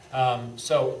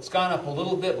 So it's gone up a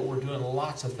little bit, but we're doing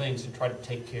lots of things to try to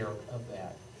take care of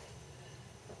that.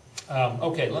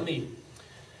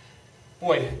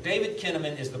 David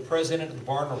Kinnaman is the president of the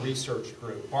Barna Research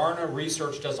Group. Barna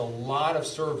Research does a lot of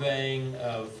surveying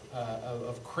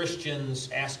of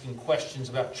Christians, asking questions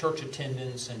about church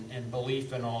attendance and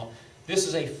belief and all. This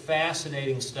is a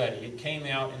fascinating study. It came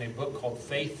out in a book called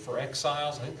Faith for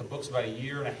Exiles. I think the book's about 1.5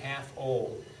 years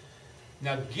old.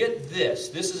 Now get this.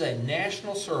 This is a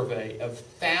national survey of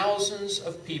thousands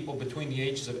of people between the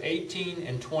ages of 18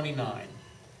 and 29.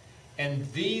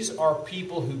 And these are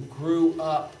people who grew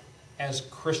up as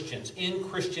Christians, in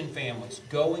Christian families,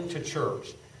 going to church.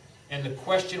 And the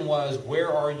question was,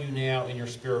 where are you now in your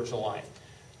spiritual life?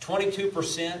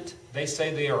 22%, they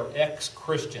say they are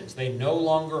ex-Christians. They no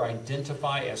longer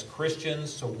identify as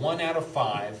Christians, so 1 out of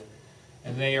 5,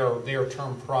 and they are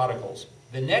termed prodigals.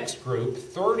 The next group,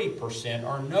 30%,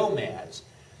 are nomads.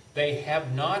 They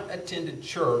have not attended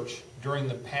church during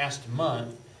the past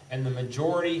month, and the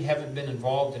majority haven't been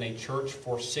involved in a church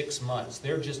for 6 months.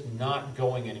 They're just not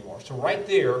going anymore. So right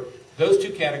there, those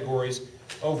 2 categories,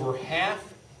 over half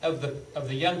of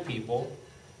the young people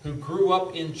who grew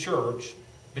up in church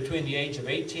between the age of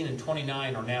 18 and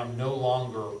 29 are now no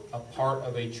longer a part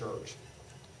of a church.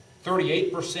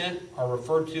 38% are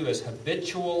referred to as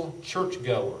habitual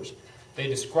churchgoers. They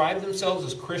describe themselves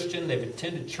as Christian. They've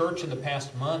attended church in the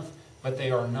past month, but they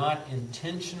are not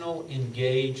intentional,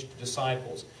 engaged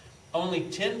disciples. Only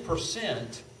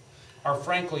 10% are,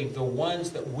 frankly, the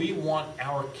ones that we want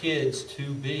our kids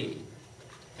to be.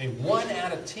 I mean, 1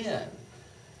 out of 10.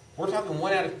 We're talking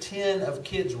 1 out of 10 of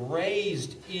kids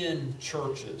raised in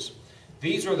churches.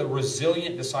 These are the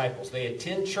resilient disciples. They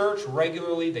attend church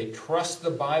regularly. They trust the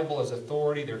Bible as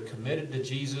authority. They're committed to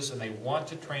Jesus, and they want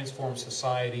to transform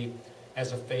society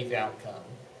as a faith outcome.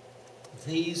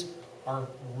 These are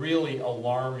really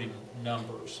alarming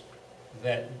numbers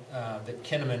that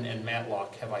Kinnaman and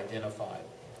Matlock have identified.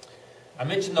 I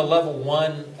mentioned the level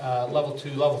 1, level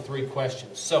 2, level 3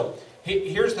 questions. So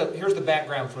here's the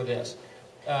background for this.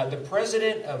 The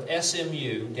president of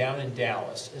SMU down in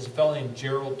Dallas is a fellow named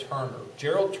Gerald Turner.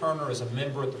 Gerald Turner is a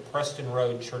member of the Preston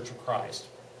Road Church of Christ.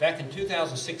 Back in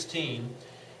 2016,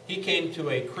 He came to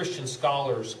a Christian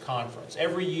Scholars Conference.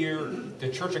 Every year, the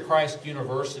Church of Christ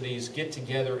universities get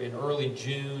together in early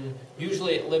June,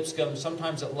 usually at Lipscomb,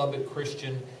 sometimes at Lubbock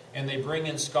Christian, and they bring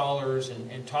in scholars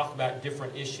and talk about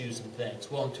different issues and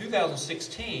things. Well, in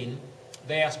 2016,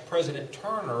 they asked President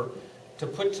Turner to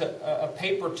put a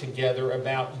paper together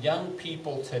about young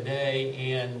people today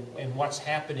and what's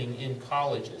happening in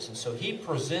colleges. And so he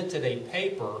presented a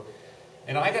paper,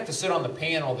 and I got to sit on the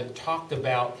panel that talked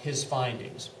about his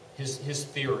findings, his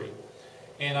theory.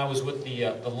 And I was with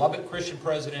the Lubbock Christian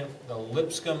president, the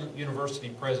Lipscomb University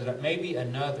president, maybe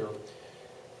another.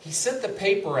 He sent the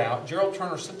paper out, Gerald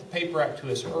Turner sent the paper out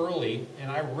to us early, and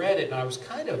I read it, and I was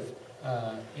kind of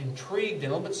intrigued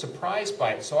and a little bit surprised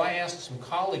by it. So I asked some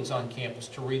colleagues on campus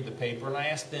to read the paper, and I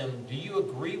asked them, do you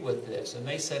agree with this? And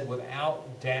they said, without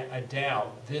a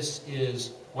doubt, this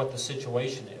is what the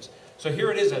situation is. So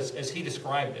here it is as he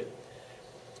described it.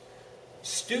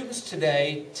 Students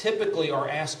today typically are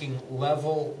asking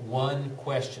level 1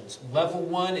 questions. Level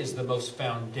 1 is the most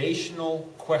foundational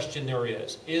question there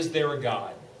is. Is there a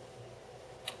God?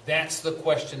 That's the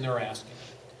question they're asking.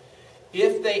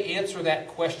 If they answer that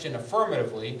question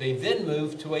affirmatively, they then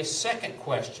move to a second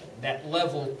question. That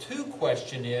level 2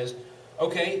 question is,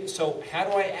 okay, so how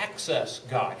do I access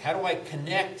God? How do I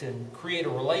connect and create a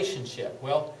relationship?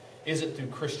 Well, is it through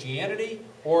Christianity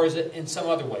or is it in some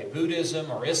other way,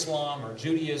 Buddhism or Islam or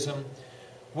Judaism?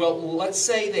 Well, let's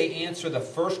say they answer the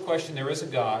first question, there is a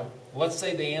God. Let's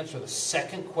say they answer the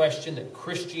second question, that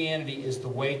Christianity is the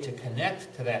way to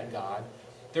connect to that God.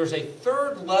 There's a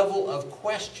third level of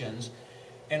questions,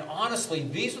 and honestly,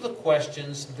 these are the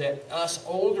questions that us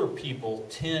older people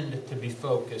tend to be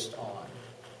focused on.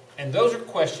 And those are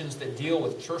questions that deal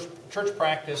with church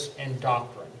practice and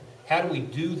doctrine. How do we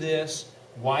do this?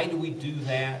 Why do we do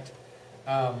that?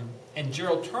 And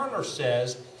Gerald Turner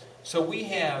says, so we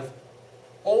have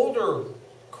older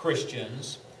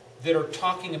Christians that are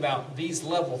talking about these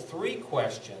level 3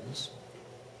 questions,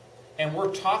 and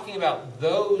we're talking about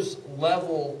those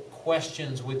level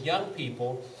questions with young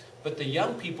people, but the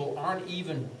young people aren't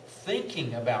even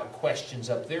thinking about questions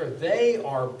up there. They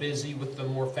are busy with the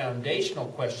more foundational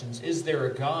questions. Is there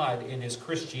a God, and is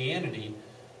Christianity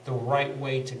the right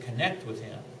way to connect with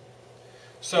Him?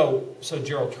 So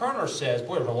Gerald Turner says,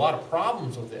 boy, there's a lot of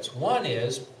problems with this. One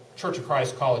is, Church of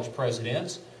Christ College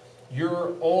presidents,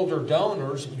 your older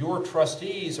donors, your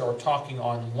trustees are talking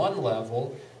on one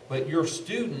level, but your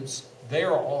students,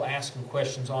 they're all asking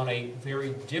questions on a very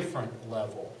different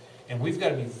level. And we've got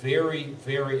to be very,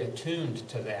 very attuned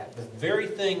to that. The very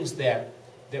things that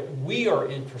we are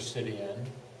interested in,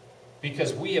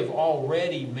 because we have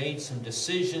already made some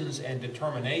decisions and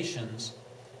determinations,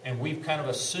 and we've kind of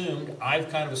assumed, I've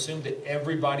kind of assumed that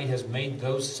everybody has made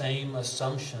those same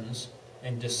assumptions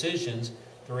and decisions.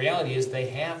 The reality is they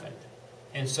haven't.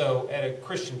 And so at a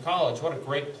Christian college, what a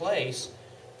great place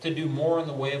to do more in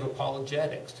the way of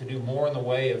apologetics, to do more in the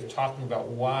way of talking about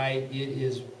why it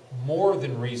is more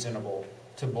than reasonable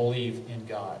to believe in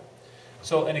God.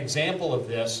 So an example of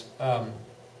this, a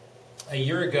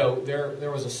year ago,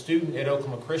 there was a student at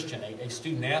Oklahoma Christian, a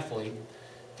student athlete.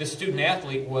 This student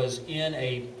athlete was in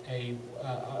a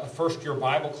first-year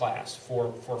Bible class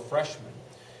for freshmen.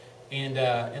 And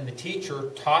the teacher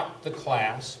taught the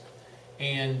class,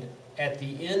 and at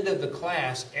the end of the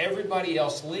class, everybody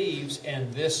else leaves,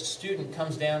 and this student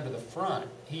comes down to the front.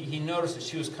 He noticed that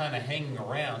she was kind of hanging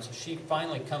around, so she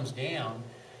finally comes down,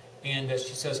 and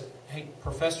she says, "Hey,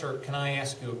 Professor, can I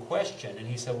ask you a question?" And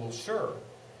he said, "Well, sure."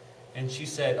 And she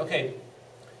said, "Okay,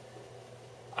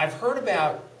 I've heard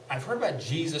about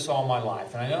Jesus all my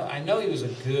life, and I know he was a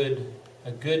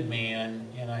good man,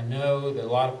 and I know that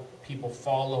a lot of people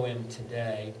follow him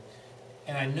today,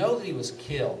 and I know that he was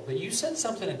killed. But you said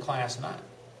something in class, and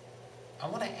I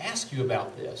want to ask you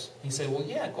about this." He said, "Well,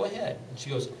 yeah, go ahead." And she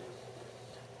goes,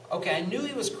 "Okay, I knew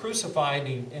he was crucified,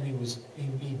 and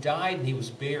he died, and he was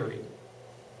buried.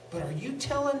 But are you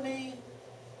telling me?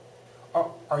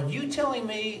 Are you telling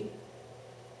me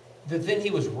that then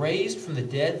he was raised from the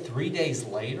dead 3 days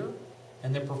later?"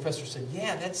 And the professor said,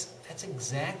 "Yeah, that's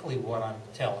exactly what I'm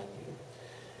telling you."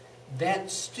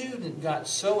 That student got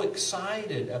so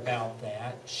excited about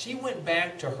that, she went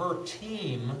back to her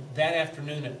team that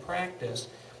afternoon at practice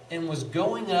and was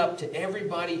going up to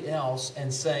everybody else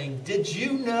and saying, Did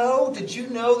you know that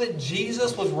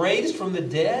Jesus was raised from the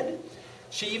dead?"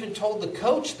 She even told the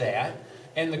coach that,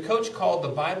 and the coach called the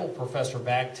Bible professor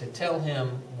back to tell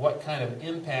him what kind of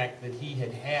impact that he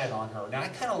had had on her. Now, I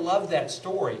kind of love that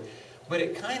story, but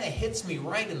it kind of hits me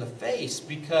right in the face,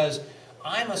 because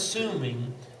I'm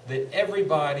assuming that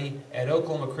everybody at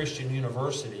Oklahoma Christian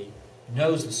University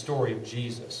knows the story of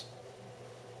Jesus.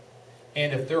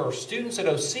 And if there are students at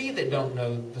OC that don't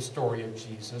know the story of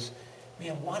Jesus,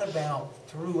 man, what about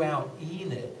throughout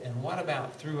Enid? And what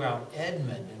about throughout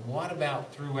Edmond? And what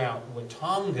about throughout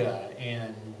Watonga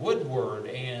and Woodward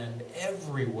and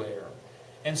everywhere?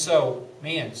 And so,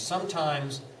 man,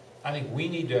 sometimes I think we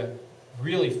need to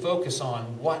really focus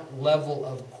on what level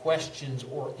of questions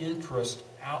or interest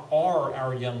are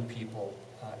our young people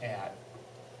at.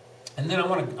 And then I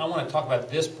want to talk about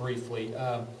this briefly.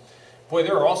 Boy,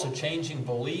 there are also changing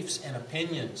beliefs and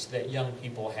opinions that young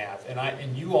people have.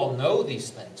 And you all know these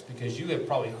things because you have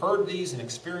probably heard these and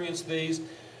experienced these.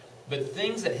 But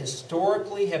things that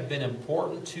historically have been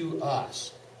important to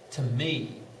us, to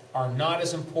me, are not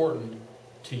as important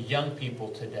to young people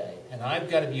today. And I've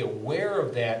got to be aware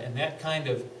of that, and that kind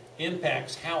of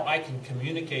impacts how I can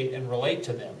communicate and relate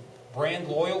to them. Brand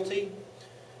loyalty.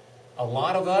 A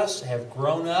lot of us have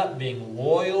grown up being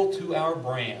loyal to our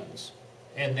brands.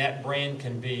 And that brand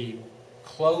can be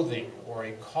clothing or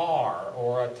a car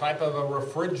or a type of a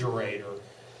refrigerator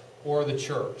or the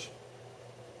church.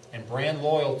 And brand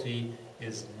loyalty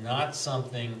is not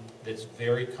something that's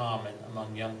very common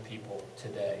among young people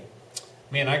today.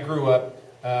 Man, I grew up,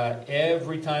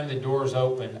 every time the doors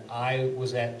opened, I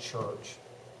was at church.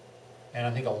 And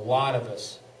I think a lot of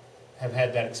us have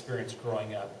had that experience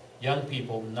growing up. Young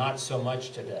people, not so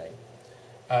much today.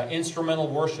 Instrumental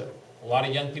worship. A lot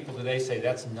of young people today say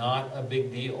that's not a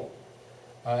big deal.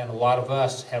 And a lot of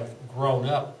us have grown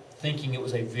up thinking it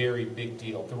was a very big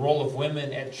deal. The role of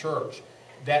women at church,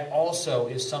 that also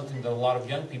is something that a lot of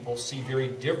young people see very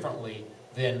differently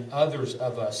than others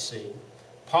of us see.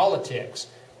 Politics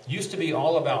used to be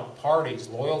all about parties,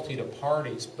 loyalty to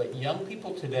parties, but young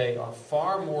people today are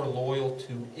far more loyal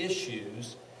to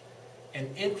issues.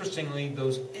 And interestingly,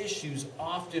 those issues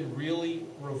often really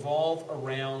revolve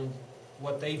around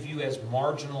what they view as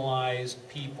marginalized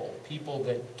people, people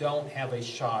that don't have a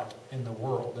shot in the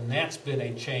world. And that's been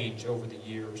a change over the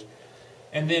years.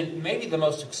 And then maybe the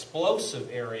most explosive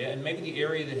area, and maybe the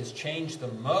area that has changed the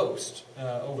most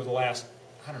over the last,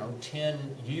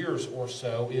 10 years or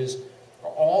so, is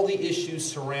all the issues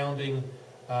surrounding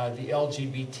the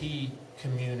LGBT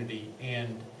community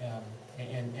and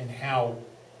how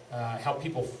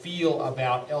people feel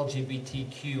about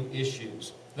LGBTQ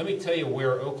issues. Let me tell you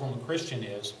where Oklahoma Christian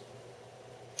is.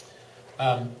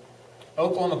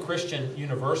 Oklahoma Christian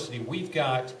University, we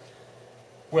have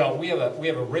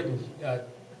a written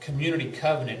community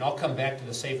covenant. I'll come back to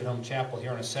the Safe at Home Chapel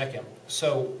here in a second.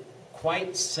 So,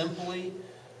 quite simply,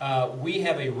 we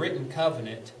have a written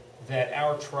covenant that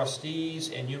our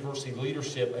trustees and university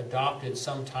leadership adopted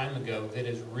some time ago that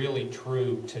is really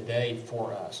true today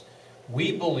for us.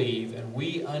 We believe and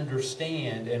we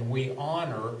understand and we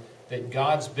honor that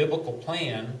God's biblical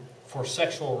plan for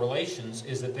sexual relations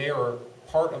is that they are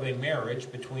part of a marriage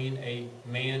between a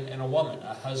man and a woman,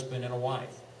 a husband and a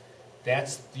wife.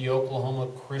 That's the Oklahoma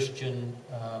Christian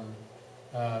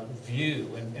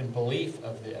view and belief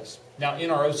of this. Now, in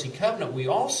our OC Covenant, we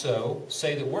also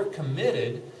say that we're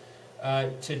committed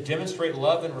to demonstrate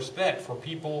love and respect for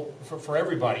people, for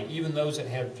everybody, even those that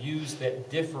have views that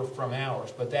differ from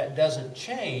ours. But that doesn't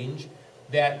change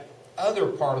that other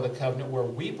part of the covenant where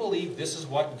we believe this is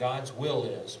what God's will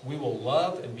is. We will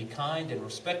love and be kind and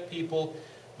respect people,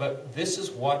 but this is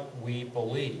what we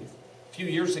believe. A few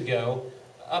years ago,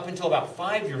 up until about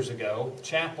 5 years ago,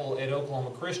 chapel at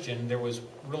Oklahoma Christian, there was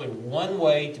really one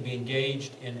way to be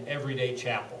engaged in everyday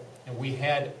chapel. And we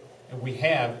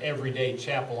have everyday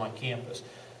chapel on campus.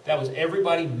 That was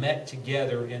everybody met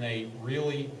together in a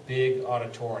really big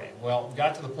auditorium. Well, it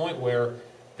got to the point where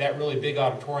that really big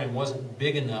auditorium wasn't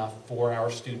big enough for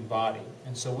our student body.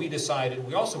 And so we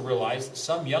also realized that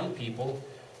some young people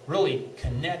really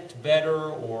connect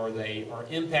better or they are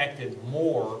impacted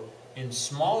more in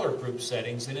smaller group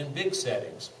settings than in big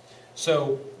settings.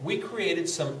 So we created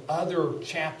some other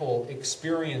chapel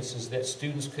experiences that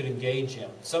students could engage in.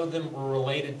 Some of them were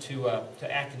related to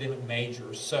academic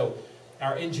majors. So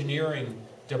our engineering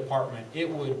department, it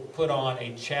would put on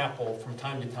a chapel from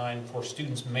time to time for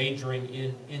students majoring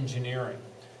in engineering.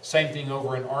 Same thing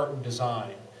over in art and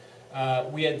design.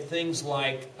 We had things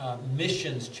like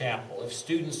missions chapel. If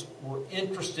students were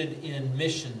interested in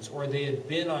missions or they had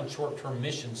been on short-term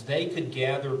missions, they could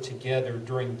gather together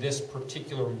during this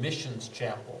particular missions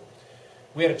chapel.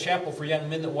 We had a chapel for young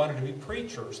men that wanted to be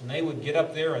preachers, and they would get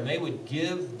up there and they would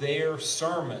give their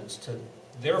sermons to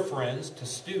their friends, to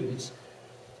students.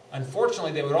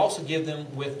 Unfortunately, they would also give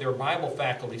them with their Bible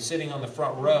faculty sitting on the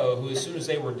front row, who as soon as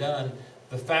they were done,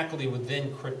 the faculty would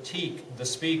then critique the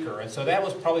speaker. And so that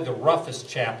was probably the roughest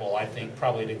chapel, I think,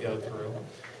 probably to go through.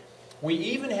 We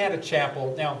even had a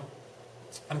chapel. Now,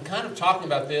 I'm kind of talking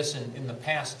about this in the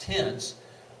past tense.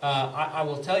 I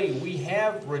will tell you, we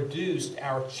have reduced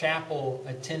our chapel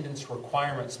attendance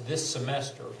requirements this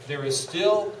semester. There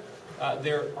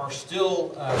are still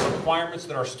requirements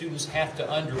that our students have to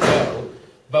undergo,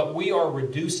 but we are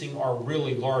reducing our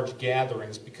really large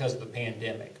gatherings because of the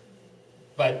pandemic.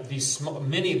 But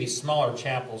many of these smaller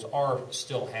chapels are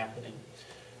still happening.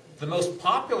 The most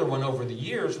popular one over the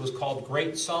years was called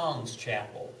Great Songs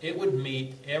Chapel. It would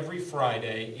meet every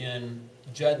Friday in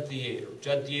Judd Theater.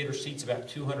 Judd Theater seats about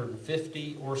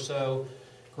 250 or so.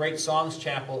 Great Songs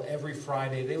Chapel every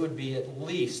Friday. They would be at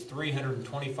least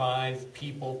 325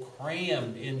 people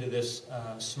crammed into this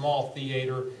small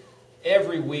theater.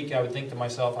 Every week I would think to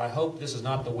myself, I hope this is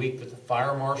not the week that the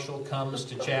fire marshal comes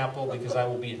to chapel because I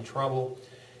will be in trouble.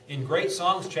 In Great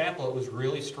Songs Chapel, it was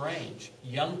really strange.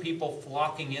 Young people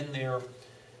flocking in there.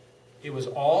 It was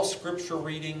all scripture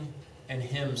reading and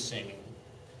hymn singing.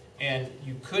 And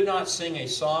you could not sing a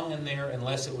song in there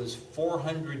unless it was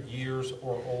 400 years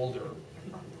or older.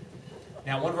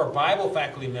 Now, one of our Bible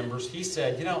faculty members, he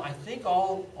said, I think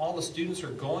all the students are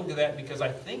going to that because I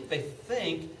think they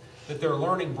think that they're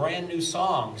learning brand new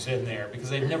songs in there because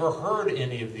they've never heard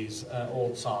any of these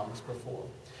old songs before.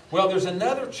 Well, there's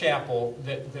another chapel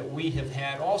that we have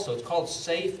had also. It's called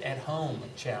Safe at Home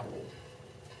Chapel.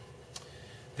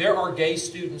 There are gay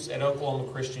students at Oklahoma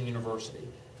Christian University.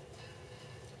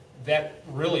 That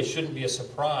really shouldn't be a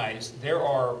surprise. There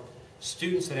are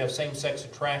students that have same-sex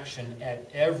attraction at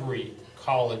every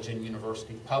college and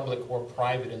university, public or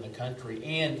private in the country,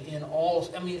 and in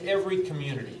every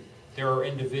community. There are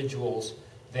individuals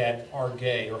that are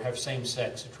gay or have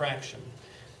same-sex attraction.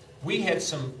 We had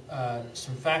some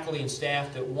faculty and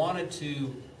staff that wanted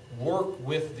to work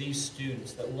with these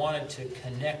students, that wanted to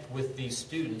connect with these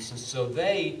students, and so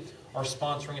they are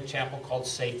sponsoring a chapel called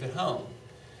Safe at Home.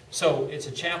 So it's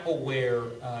a chapel where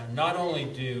not only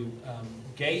do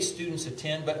gay students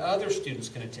attend, but other students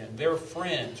can attend. Their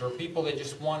friends or people that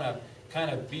just want to kind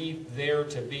of be there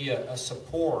to be a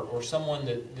support or someone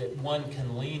that one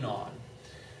can lean on.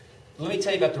 Let me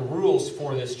tell you about the rules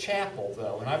for this chapel,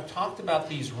 though. And I've talked about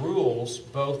these rules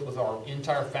both with our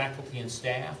entire faculty and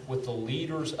staff, with the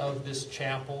leaders of this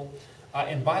chapel.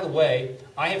 And by the way,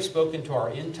 I have spoken to our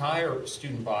entire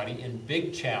student body in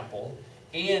Big Chapel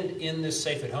and in this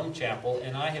Safe at Home Chapel,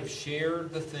 and I have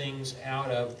shared the things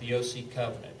out of the OC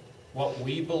Covenant, what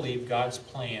we believe God's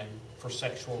plan for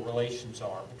sexual relations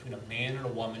are between a man and a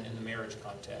woman in the marriage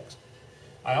context.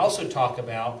 I also talk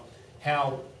about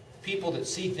how people that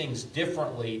see things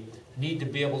differently need to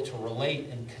be able to relate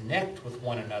and connect with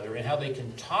one another and how they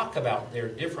can talk about their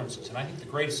differences. And I think the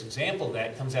greatest example of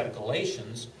that comes out of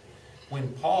Galatians when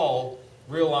Paul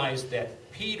realized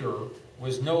that Peter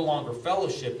was no longer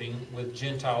fellowshipping with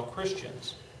Gentile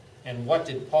Christians. And what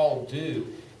did Paul do?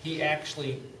 He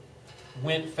actually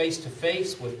went face to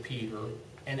face with Peter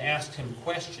and asked him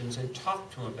questions and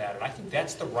talked to him about it. I think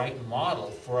that's the right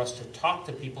model for us to talk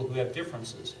to people who have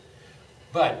differences.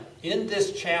 But in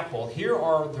this chapel, here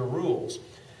are the rules.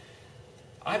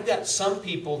 I've got some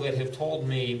people that have told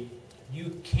me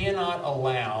you cannot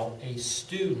allow a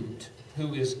student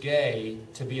who is gay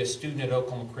to be a student at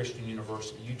Oklahoma Christian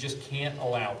University. You just can't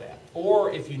allow that.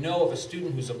 Or if you know of a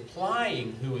student who's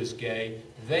applying who is gay,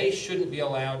 they shouldn't be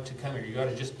allowed to come here. You got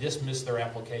to just dismiss their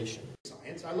application.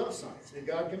 Science, I love science, and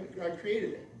God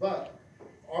created it. But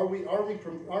are we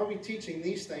teaching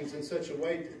these things in such a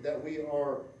way that we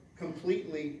are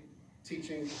completely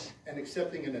teaching and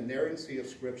accepting an inerrancy of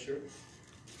Scripture?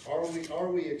 Are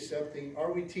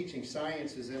we teaching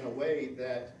sciences in a way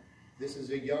that this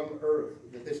is a young earth,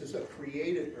 that this is a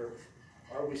created earth?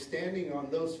 Are we standing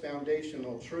on those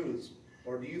foundational truths,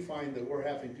 or do you find that we're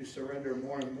having to surrender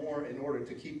more and more in order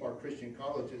to keep our Christian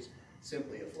colleges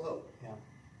simply afloat? Yeah.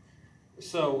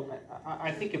 So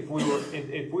I think if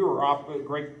we were off,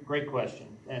 great question,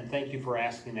 and thank you for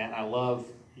asking that. I love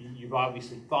you've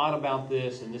obviously thought about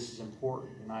this, and this is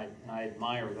important, and I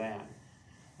admire that.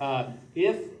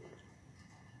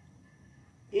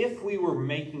 If we were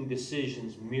making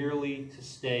decisions merely to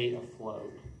stay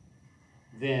afloat,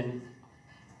 then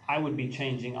I would be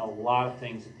changing a lot of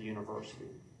things at the university.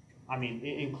 I mean,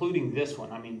 including this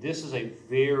one. I mean, this is a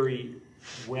very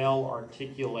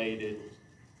well-articulated,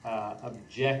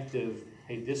 objective,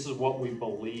 hey, this is what we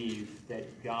believe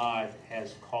that God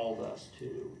has called us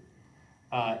to.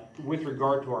 With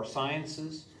regard to our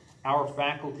sciences, our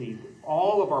faculty,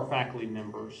 all of our faculty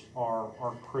members are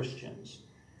Christians.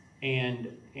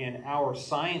 And our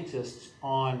scientists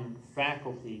on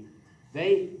faculty,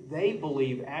 they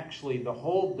believe actually the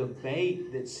whole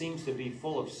debate that seems to be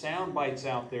full of sound bites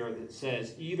out there that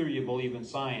says either you believe in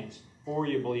science before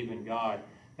you believe in God,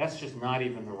 that's just not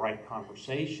even the right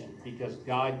conversation, because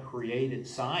God created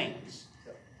science,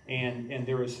 and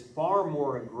there is far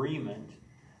more agreement.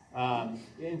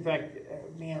 In fact,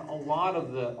 man, a lot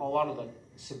of the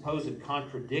supposed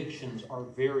contradictions are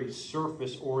very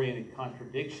surface-oriented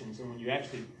contradictions, and when you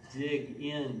actually dig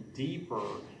in deeper,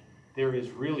 there is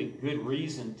really good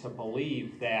reason to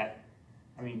believe that,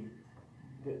 I mean,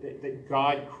 that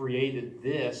God created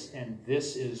this, and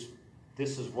this is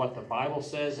what the Bible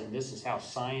says, and this is how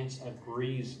science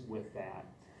agrees with that.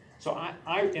 So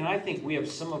I think we have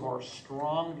some of our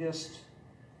strongest,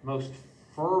 most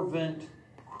fervent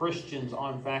Christians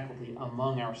on faculty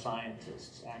among our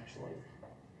scientists, actually.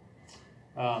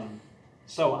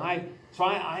 So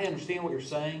I understand what you're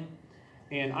saying,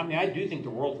 and I mean, I do think the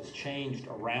world has changed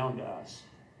around us,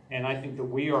 and I think that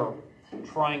we are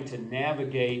trying to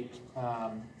navigate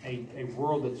a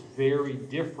world that's very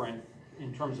different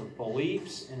in terms of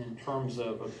beliefs and in terms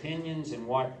of opinions and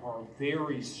what are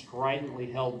very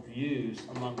stridently held views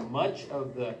among much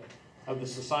of the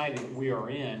society that we are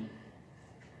in,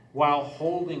 while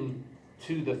holding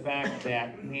to the fact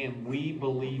that, man, we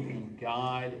believe in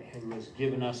God who has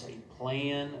given us a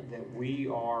plan, that we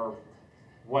are,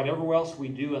 whatever else we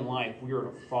do in life, we are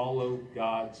to follow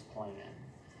God's plan.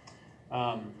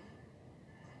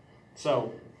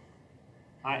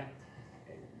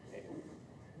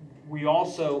 We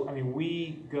also, I mean,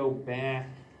 we go back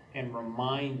and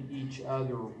remind each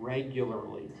other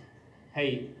regularly,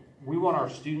 hey, we want our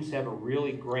students to have a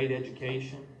really great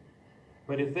education,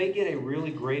 but if they get a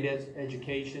really great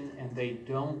education and they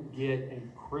don't get a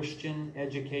Christian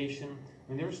education,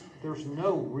 I mean, there's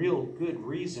no real good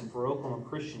reason for Oklahoma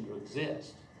Christian to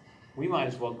exist. We might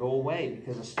as well go away,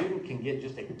 because a student can get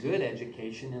just a good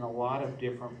education in a lot of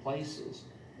different places.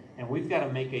 And we've got to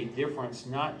make a difference,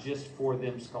 not just for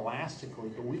them scholastically,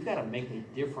 but we've got to make a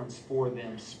difference for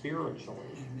them spiritually.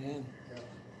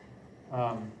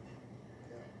 Amen.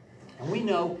 And we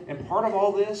know, and part of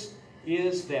all this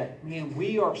is that, man,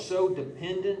 we are so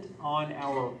dependent on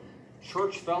our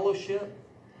church fellowship.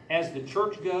 As the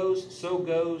church goes, so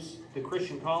goes the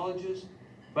Christian colleges.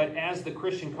 But as the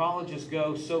Christian colleges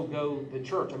go, so go the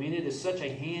church. I mean, it is such a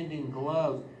hand in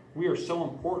glove. We are so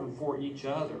important for each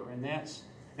other. And that's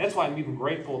why I'm even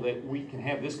grateful that we can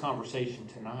have this conversation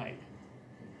tonight.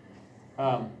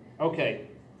 Okay.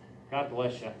 God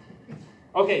bless you.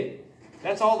 Okay.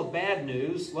 That's all the bad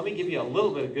news. Let me give you a little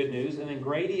bit of good news. And then,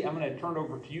 Grady, I'm going to turn it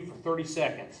over to you for 30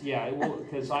 seconds. Yeah, it will,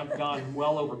 because I've gone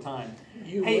well over time.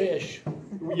 You wish.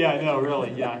 Yeah, no,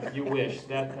 really. Yeah, you wish.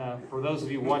 That for those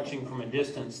of you watching from a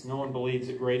distance, no one believes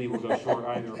that Grady will go short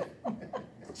either.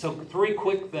 So 3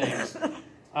 quick things.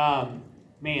 Talking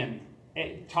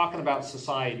about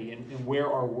society and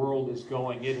where our world is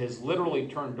going. It has literally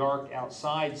turned dark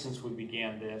outside since we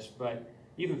began this, but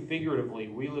even figuratively,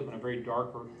 we live in a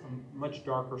much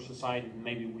darker society than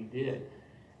maybe we did.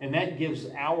 And that gives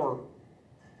our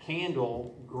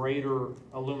candle greater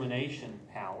illumination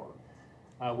power,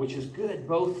 which is good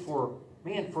both for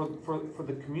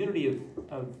the community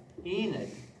of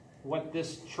Enid. What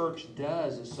this church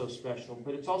does is so special,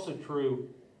 but it's also true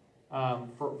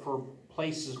for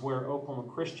places where Oklahoma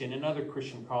Christian and other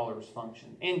Christian callers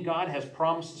function. And God has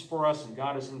promises for us, and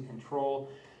God is in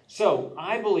control. So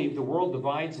I believe the world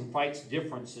divides and fights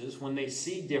differences. When they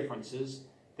see differences,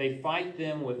 they fight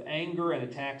them with anger and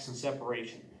attacks and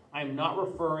separation. I'm not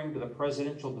referring to the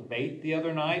presidential debate the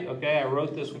other night. Okay, I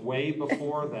wrote this way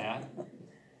before that.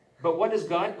 But what does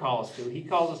God call us to? He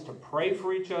calls us to pray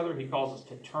for each other. He calls us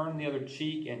to turn the other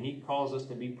cheek, and He calls us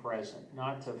to be present,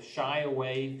 not to shy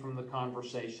away from the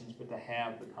conversations, but to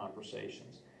have the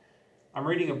conversations. I'm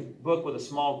reading a book with a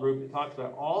small group that talks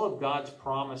about all of God's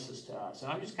promises to us.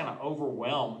 And I'm just kind of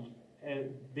overwhelmed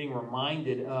at being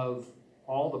reminded of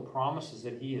all the promises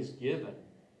that He has given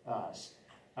us.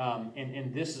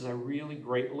 And this is a really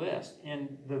great list.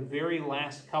 And the very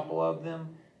last couple of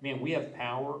them, man, we have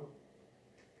power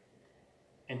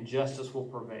and justice will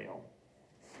prevail.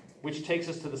 Which takes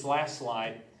us to this last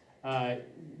slide.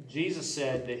 Jesus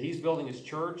said that He's building His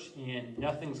church and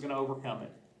nothing's going to overcome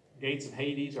it. Gates of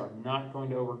Hades are not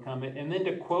going to overcome it. And then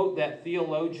to quote that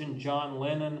theologian John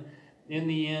Lennon, in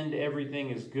the end, everything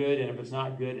is good, and if it's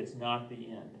not good, it's not the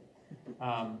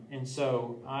end. And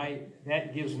so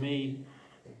that gives me,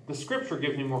 the Scripture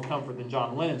gives me more comfort than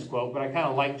John Lennon's quote, but I kind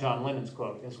of like John Lennon's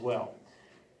quote as well.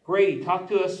 Grady, talk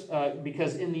to us,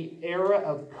 because in the era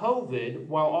of COVID,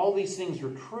 while all these things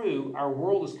are true, our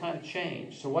world has kind of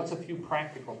changed. So what's a few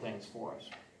practical things for us?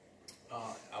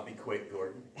 I'll be quick,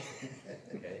 Gordon.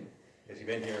 Okay. Because you've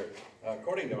been here.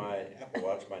 According to my Apple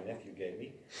Watch my nephew gave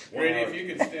me. Grady, if you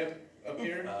could step up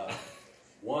here.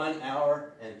 1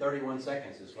 hour and 31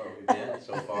 seconds is where we've been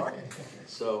so far.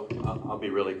 So I'll be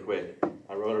really quick.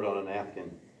 I wrote it on a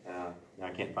napkin. Now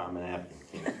I can't find my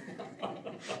napkin.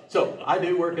 So I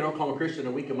do work at Oklahoma Christian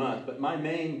a week a month, but my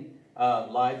main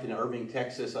life in Irving,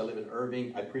 Texas. I live in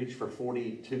Irving. I preached for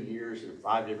 42 years in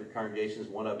 5 different congregations,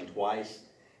 one of them twice.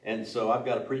 And so I've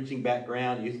got a preaching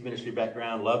background, youth ministry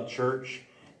background, love church.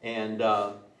 And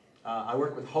I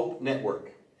work with Hope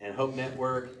Network. And Hope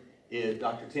Network is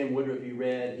Dr. Tim Woodruff, you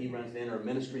read. He runs the interim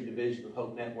ministry division of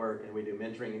Hope Network, and we do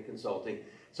mentoring and consulting.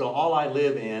 So all I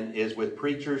live in is with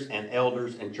preachers and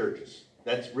elders and churches.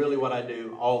 That's really what I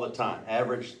do all the time.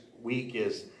 Average week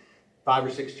is 5 or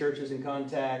 6 churches in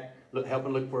contact,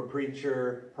 helping look for a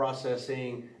preacher,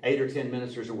 processing 8 or 10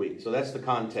 ministers a week. So that's the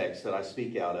context that I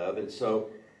speak out of. And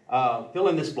so fill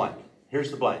in this blank. Here's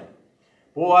the blank.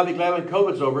 Boy, I'll be glad when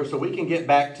COVID's over so we can get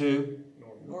back to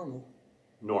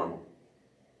normal.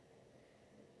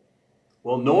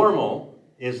 Well, normal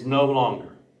is no longer.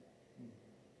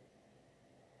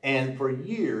 And for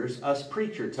years, us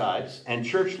preacher types and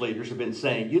church leaders have been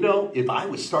saying, you know, if I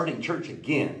was starting church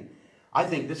again, I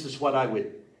think this is what I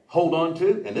would hold on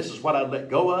to, and this is what I'd let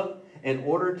go of in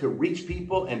order to reach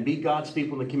people and be God's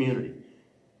people in the community.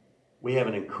 We have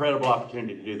an incredible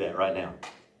opportunity to do that right now.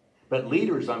 But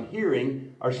leaders, I'm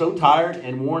hearing, are so tired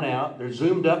and worn out. They're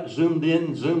zoomed up, zoomed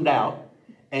in, zoomed out.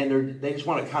 And they just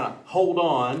want to kind of hold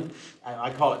on.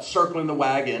 I call it circling the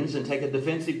wagons and take a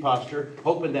defensive posture,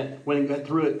 hoping that when we get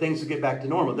through it, things will get back to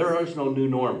normal. There is no new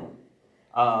normal.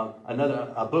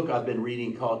 A book I've been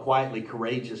reading called Quietly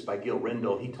Courageous by Gil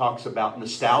Rendell, he talks about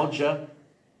nostalgia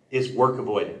is work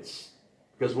avoidance.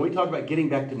 Because when we talk about getting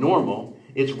back to normal,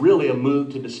 it's really a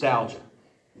move to nostalgia.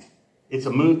 It's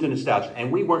a move to nostalgia.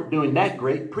 And we weren't doing that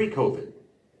great pre-COVID,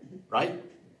 right?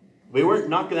 We weren't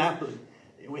knocking out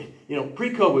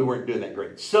pre-COVID, we weren't doing that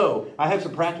great. So I have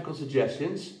some practical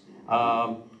suggestions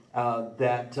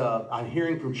that I'm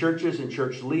hearing from churches and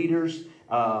church leaders.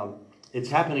 It's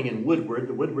happening in Woodward,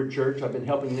 the Woodward Church. I've been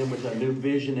helping them with a new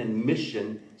vision and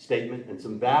mission statement and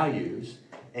some values.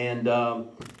 And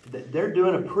they're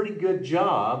doing a pretty good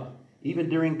job. Even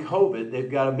during COVID,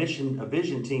 they've got a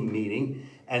vision team meeting.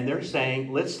 And they're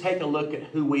saying, let's take a look at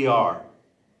who we are.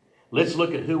 Let's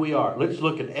look at who we are. Let's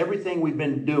look at everything we've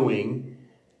been doing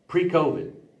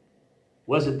pre-COVID.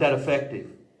 Was it that effective?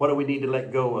 What do we need to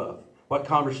let go of? What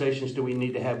conversations do we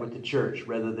need to have with the church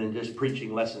rather than just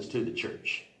preaching lessons to the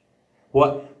church?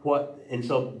 And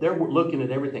so they're looking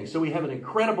at everything. So we have an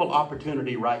incredible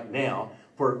opportunity right now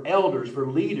for elders, for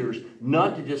leaders,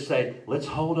 not to just say, let's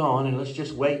hold on and let's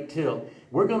just wait till.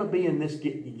 We're going to be in this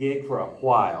gig for a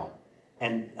while.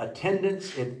 And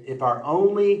attendance, if our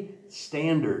only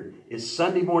standard is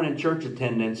Sunday morning church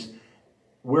attendance,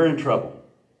 we're in trouble.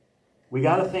 We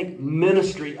got to think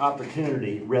ministry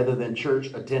opportunity rather than church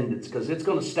attendance, because it's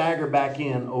going to stagger back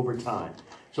in over time.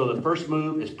 So the first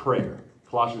move is prayer.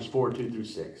 Colossians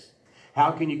 4:2-6.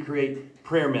 How can you create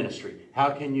prayer ministry?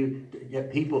 How can you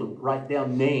get people to write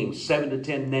down names, 7 to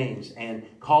 10 names, and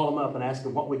call them up and ask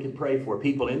them what we can pray for?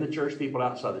 People in the church, people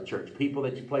outside the church, people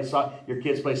that your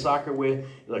kids play soccer with.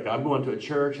 Look, I'm going to a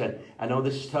church, and I know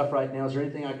this is tough right now. Is there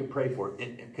anything I can pray for?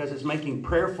 Because it's making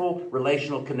prayerful,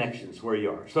 relational connections where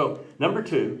you are. So, number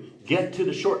 2, get to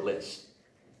the short list.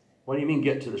 What do you mean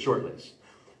get to the short list?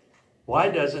 Why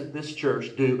doesn't this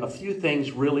church do a few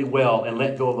things really well and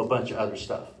let go of a bunch of other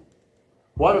stuff?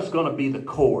 What is going to be the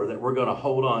core that we're going to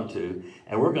hold on to,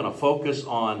 and we're going to focus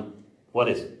on,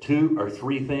 2 or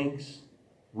 3 things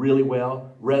really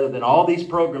well, rather than all these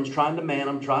programs trying to man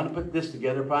them, trying to put this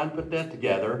together, trying to put that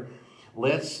together.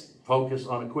 Let's focus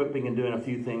on equipping and doing a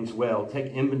few things well. Take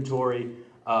inventory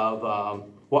of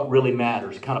what really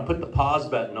matters. Kind of put the pause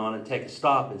button on and take a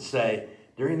stop and say,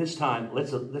 during this time,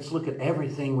 let's look at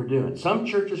everything we're doing. Some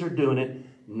churches are doing it,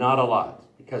 not a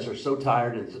lot, because they're so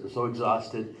tired and so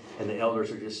exhausted, and the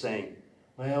elders are just saying,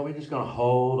 well, we're just going to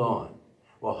hold on.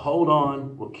 Well, hold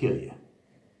on will kill you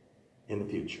in the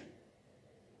future.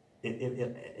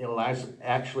 It'll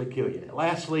actually kill you.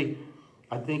 Lastly,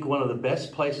 I think one of the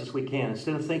best places we can,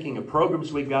 instead of thinking of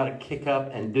programs we've got to kick up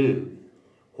and do,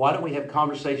 why don't we have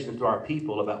conversations with our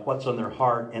people about what's on their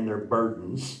heart and their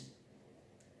burdens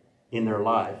in their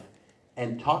life,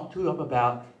 and talk to them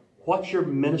about what's your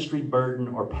ministry burden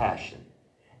or passion,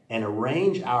 and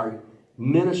arrange our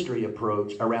ministry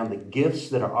approach around the gifts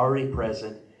that are already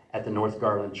present at the North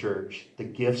Garland Church, the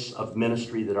gifts of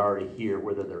ministry that are already here,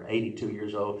 whether they're 82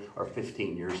 years old or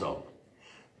 15 years old.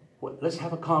 Let's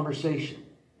have a conversation.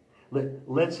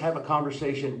 Let's have a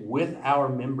conversation with our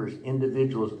members,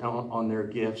 individuals, on their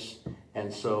gifts.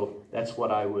 And so that's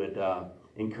what I would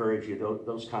encourage you,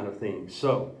 those kind of things.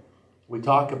 So We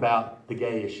talk about the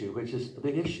gay issue, which is a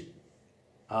big issue.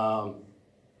 Do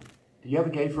you have a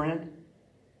gay friend?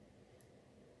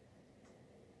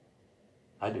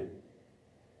 I do.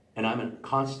 And I'm in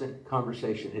constant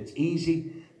conversation. It's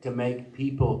easy to make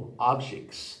people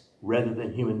objects rather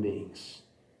than human beings.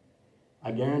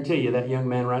 I guarantee you that young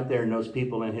man right there knows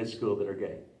people in his school that are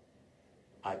gay.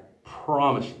 I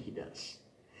promise you he does.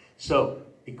 So,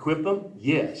 equip them?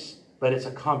 Yes. But it's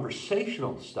a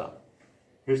conversational stuff.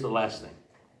 Here's the last thing.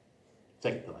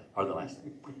 The last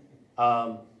thing.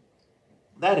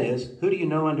 That is, who do you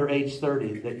know under age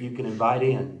 30 that you can invite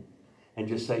in and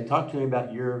just say, talk to me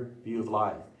about your view of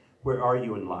life. Where are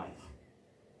you in life?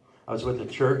 I was with a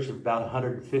church of about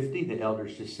 150. The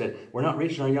elders just said, we're not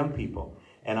reaching our young people.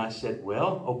 And I said,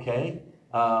 well, okay.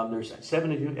 There's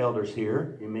 72 elders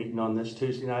here. You're meeting on this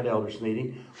Tuesday night elders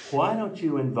meeting. Why don't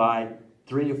you invite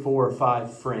 3 or 4 or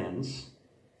 5 friends,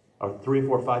 or 3 or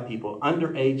 4 or 5 people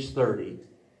under age 30,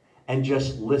 and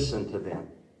just listen to them.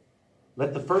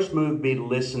 Let the first move be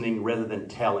listening rather than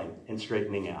telling and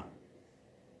straightening out.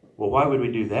 Well, why would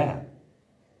we do that?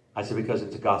 I said, because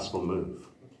it's a gospel move.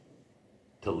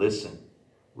 To listen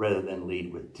rather than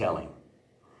lead with telling.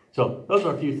 So those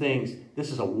are a few things.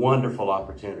 This is a wonderful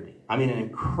opportunity. I mean, an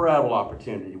incredible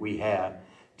opportunity we have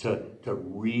to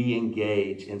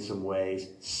re-engage in some ways,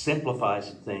 simplify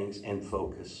some things, and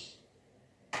focus.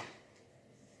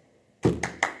 John,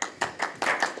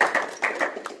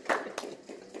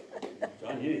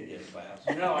 you didn't get fast.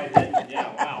 No, I didn't.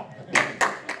 Yeah, wow.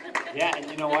 Yeah,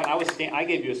 and you know what? I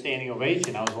gave you a standing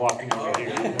ovation. I was walking over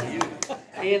here.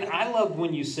 And I loved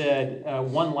when you said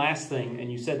one last thing, and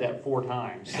you said that 4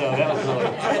 times. So that was really.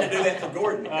 I had to do that for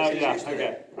Gordon. Yeah.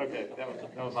 Okay.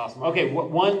 That was awesome. Okay,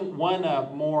 one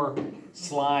more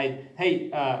slide.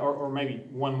 Hey, or maybe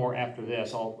one more after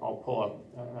this. I'll pull up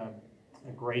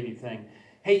a Grady thing.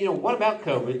 Hey, you know, what about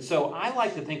COVID? So I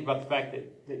like to think about the fact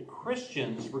that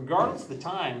Christians, regardless of the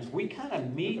times, we kind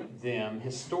of meet them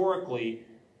historically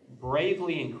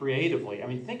bravely and creatively. I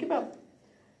mean, think about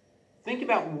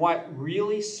what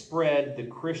really spread the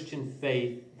Christian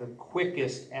faith the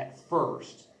quickest at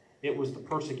first. It was the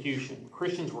persecution.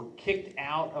 Christians were kicked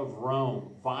out of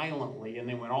Rome violently, and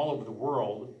they went all over the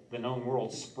world, the known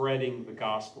world, spreading the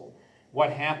gospel.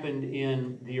 What happened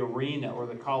in the arena or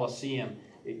the Colosseum,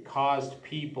 it caused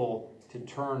people to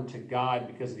turn to God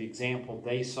because of the example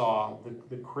they saw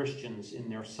the Christians in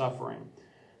their suffering.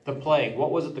 The plague,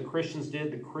 what was it the Christians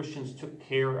did? The Christians took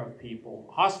care of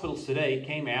people. Hospitals today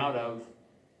came out of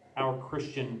our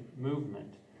Christian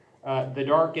movement. The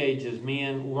Dark Ages,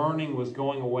 man, learning was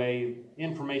going away,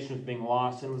 information was being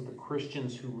lost, and it was the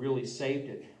Christians who really saved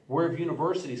it. Where have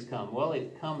universities come? Well,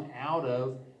 they've come out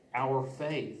of our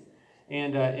faith.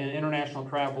 And international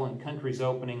travel and countries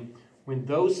opening, when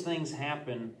those things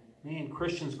happen, man,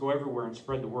 Christians go everywhere and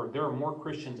spread the word. There are more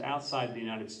Christians outside the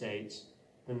United States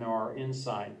than there are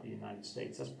inside the United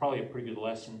States. That's probably a pretty good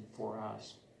lesson for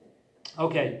us.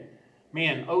 Okay,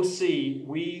 man, OC,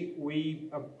 we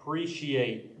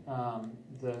appreciate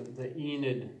the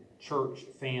Enid Church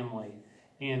family,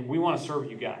 and we want to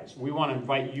serve you guys. We want to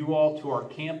invite you all to our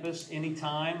campus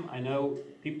anytime. I know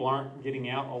people aren't getting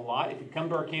out a lot. If you come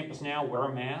to our campus now, wear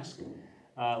a mask.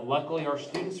 Luckily, our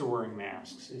students are wearing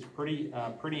masks. It's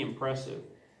pretty impressive.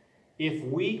 If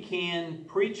we can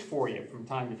preach for you from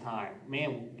time to time,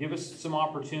 man, give us some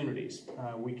opportunities.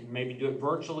 We can maybe do it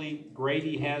virtually.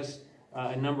 Grady has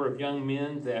a number of young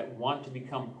men that want to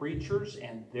become preachers,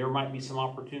 and there might be some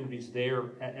opportunities there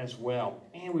as well.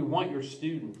 And we want your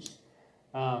students.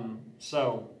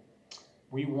 So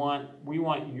we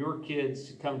want your kids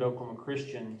to come to Oklahoma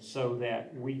Christian so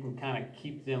that we can kind of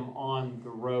keep them on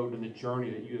the road and the journey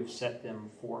that you have set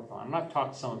them forth on. I'm not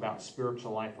talking some about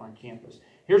spiritual life on campus.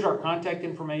 Here's our contact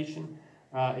information.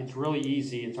 It's really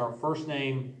easy. It's our first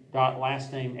name dot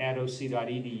last name at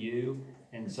oc.edu.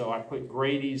 And so I put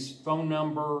Grady's phone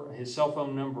number, his cell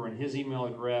phone number, and his email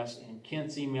address, and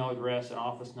Kent's email address and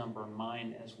office number, and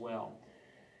mine as well.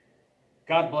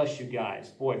 God bless you guys.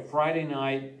 Boy, Friday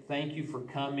night, thank you for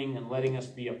coming and letting us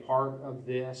be a part of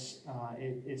this.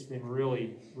 It's been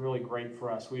really, really great for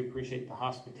us. We appreciate the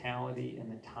hospitality and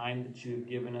the time that you have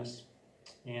given us.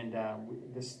 And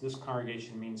this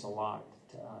congregation means a lot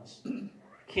to us.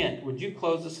 Kent, would you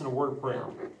close us in a word of prayer?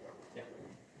 Yeah.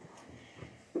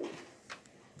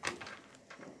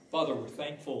 Father, we're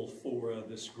thankful for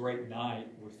this great night.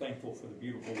 We're thankful for the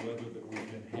beautiful weather that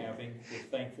we've been having. We're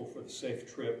thankful for the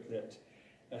safe trip that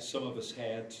some of us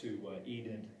had to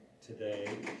Eden today.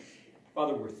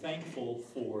 Father, we're thankful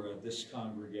for this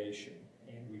congregation,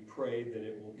 and we pray that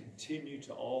it will continue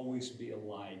to always be a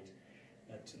light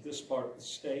to this part of the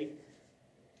state,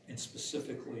 and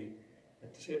specifically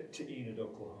to Enid,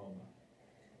 Oklahoma.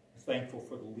 We're thankful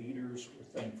for the leaders.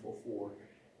 We're thankful for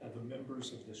the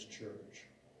members of this church.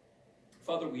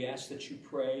 Father, we ask that you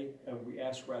pray, we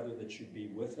ask rather that you be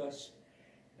with us,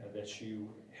 that you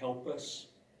help us,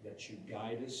 that you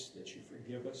guide us, that you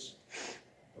forgive us.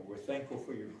 We're thankful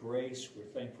for your grace. We're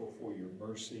thankful for your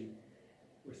mercy.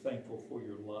 We're thankful for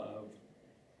your love.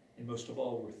 And most of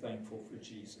all, we're thankful for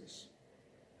Jesus,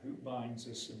 who binds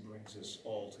us and brings us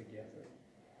all together.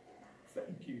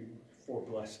 Thank you for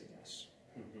blessing us.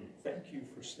 Thank you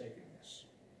for saving us.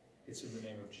 It's in the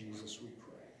name of Jesus we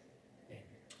pray.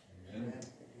 Amen.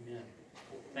 Amen.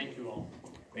 Thank you all.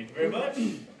 Thank you very much.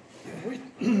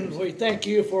 We thank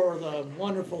you for the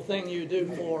wonderful thing you do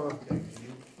for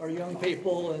our young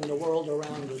people and the world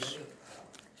around us.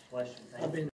 I've been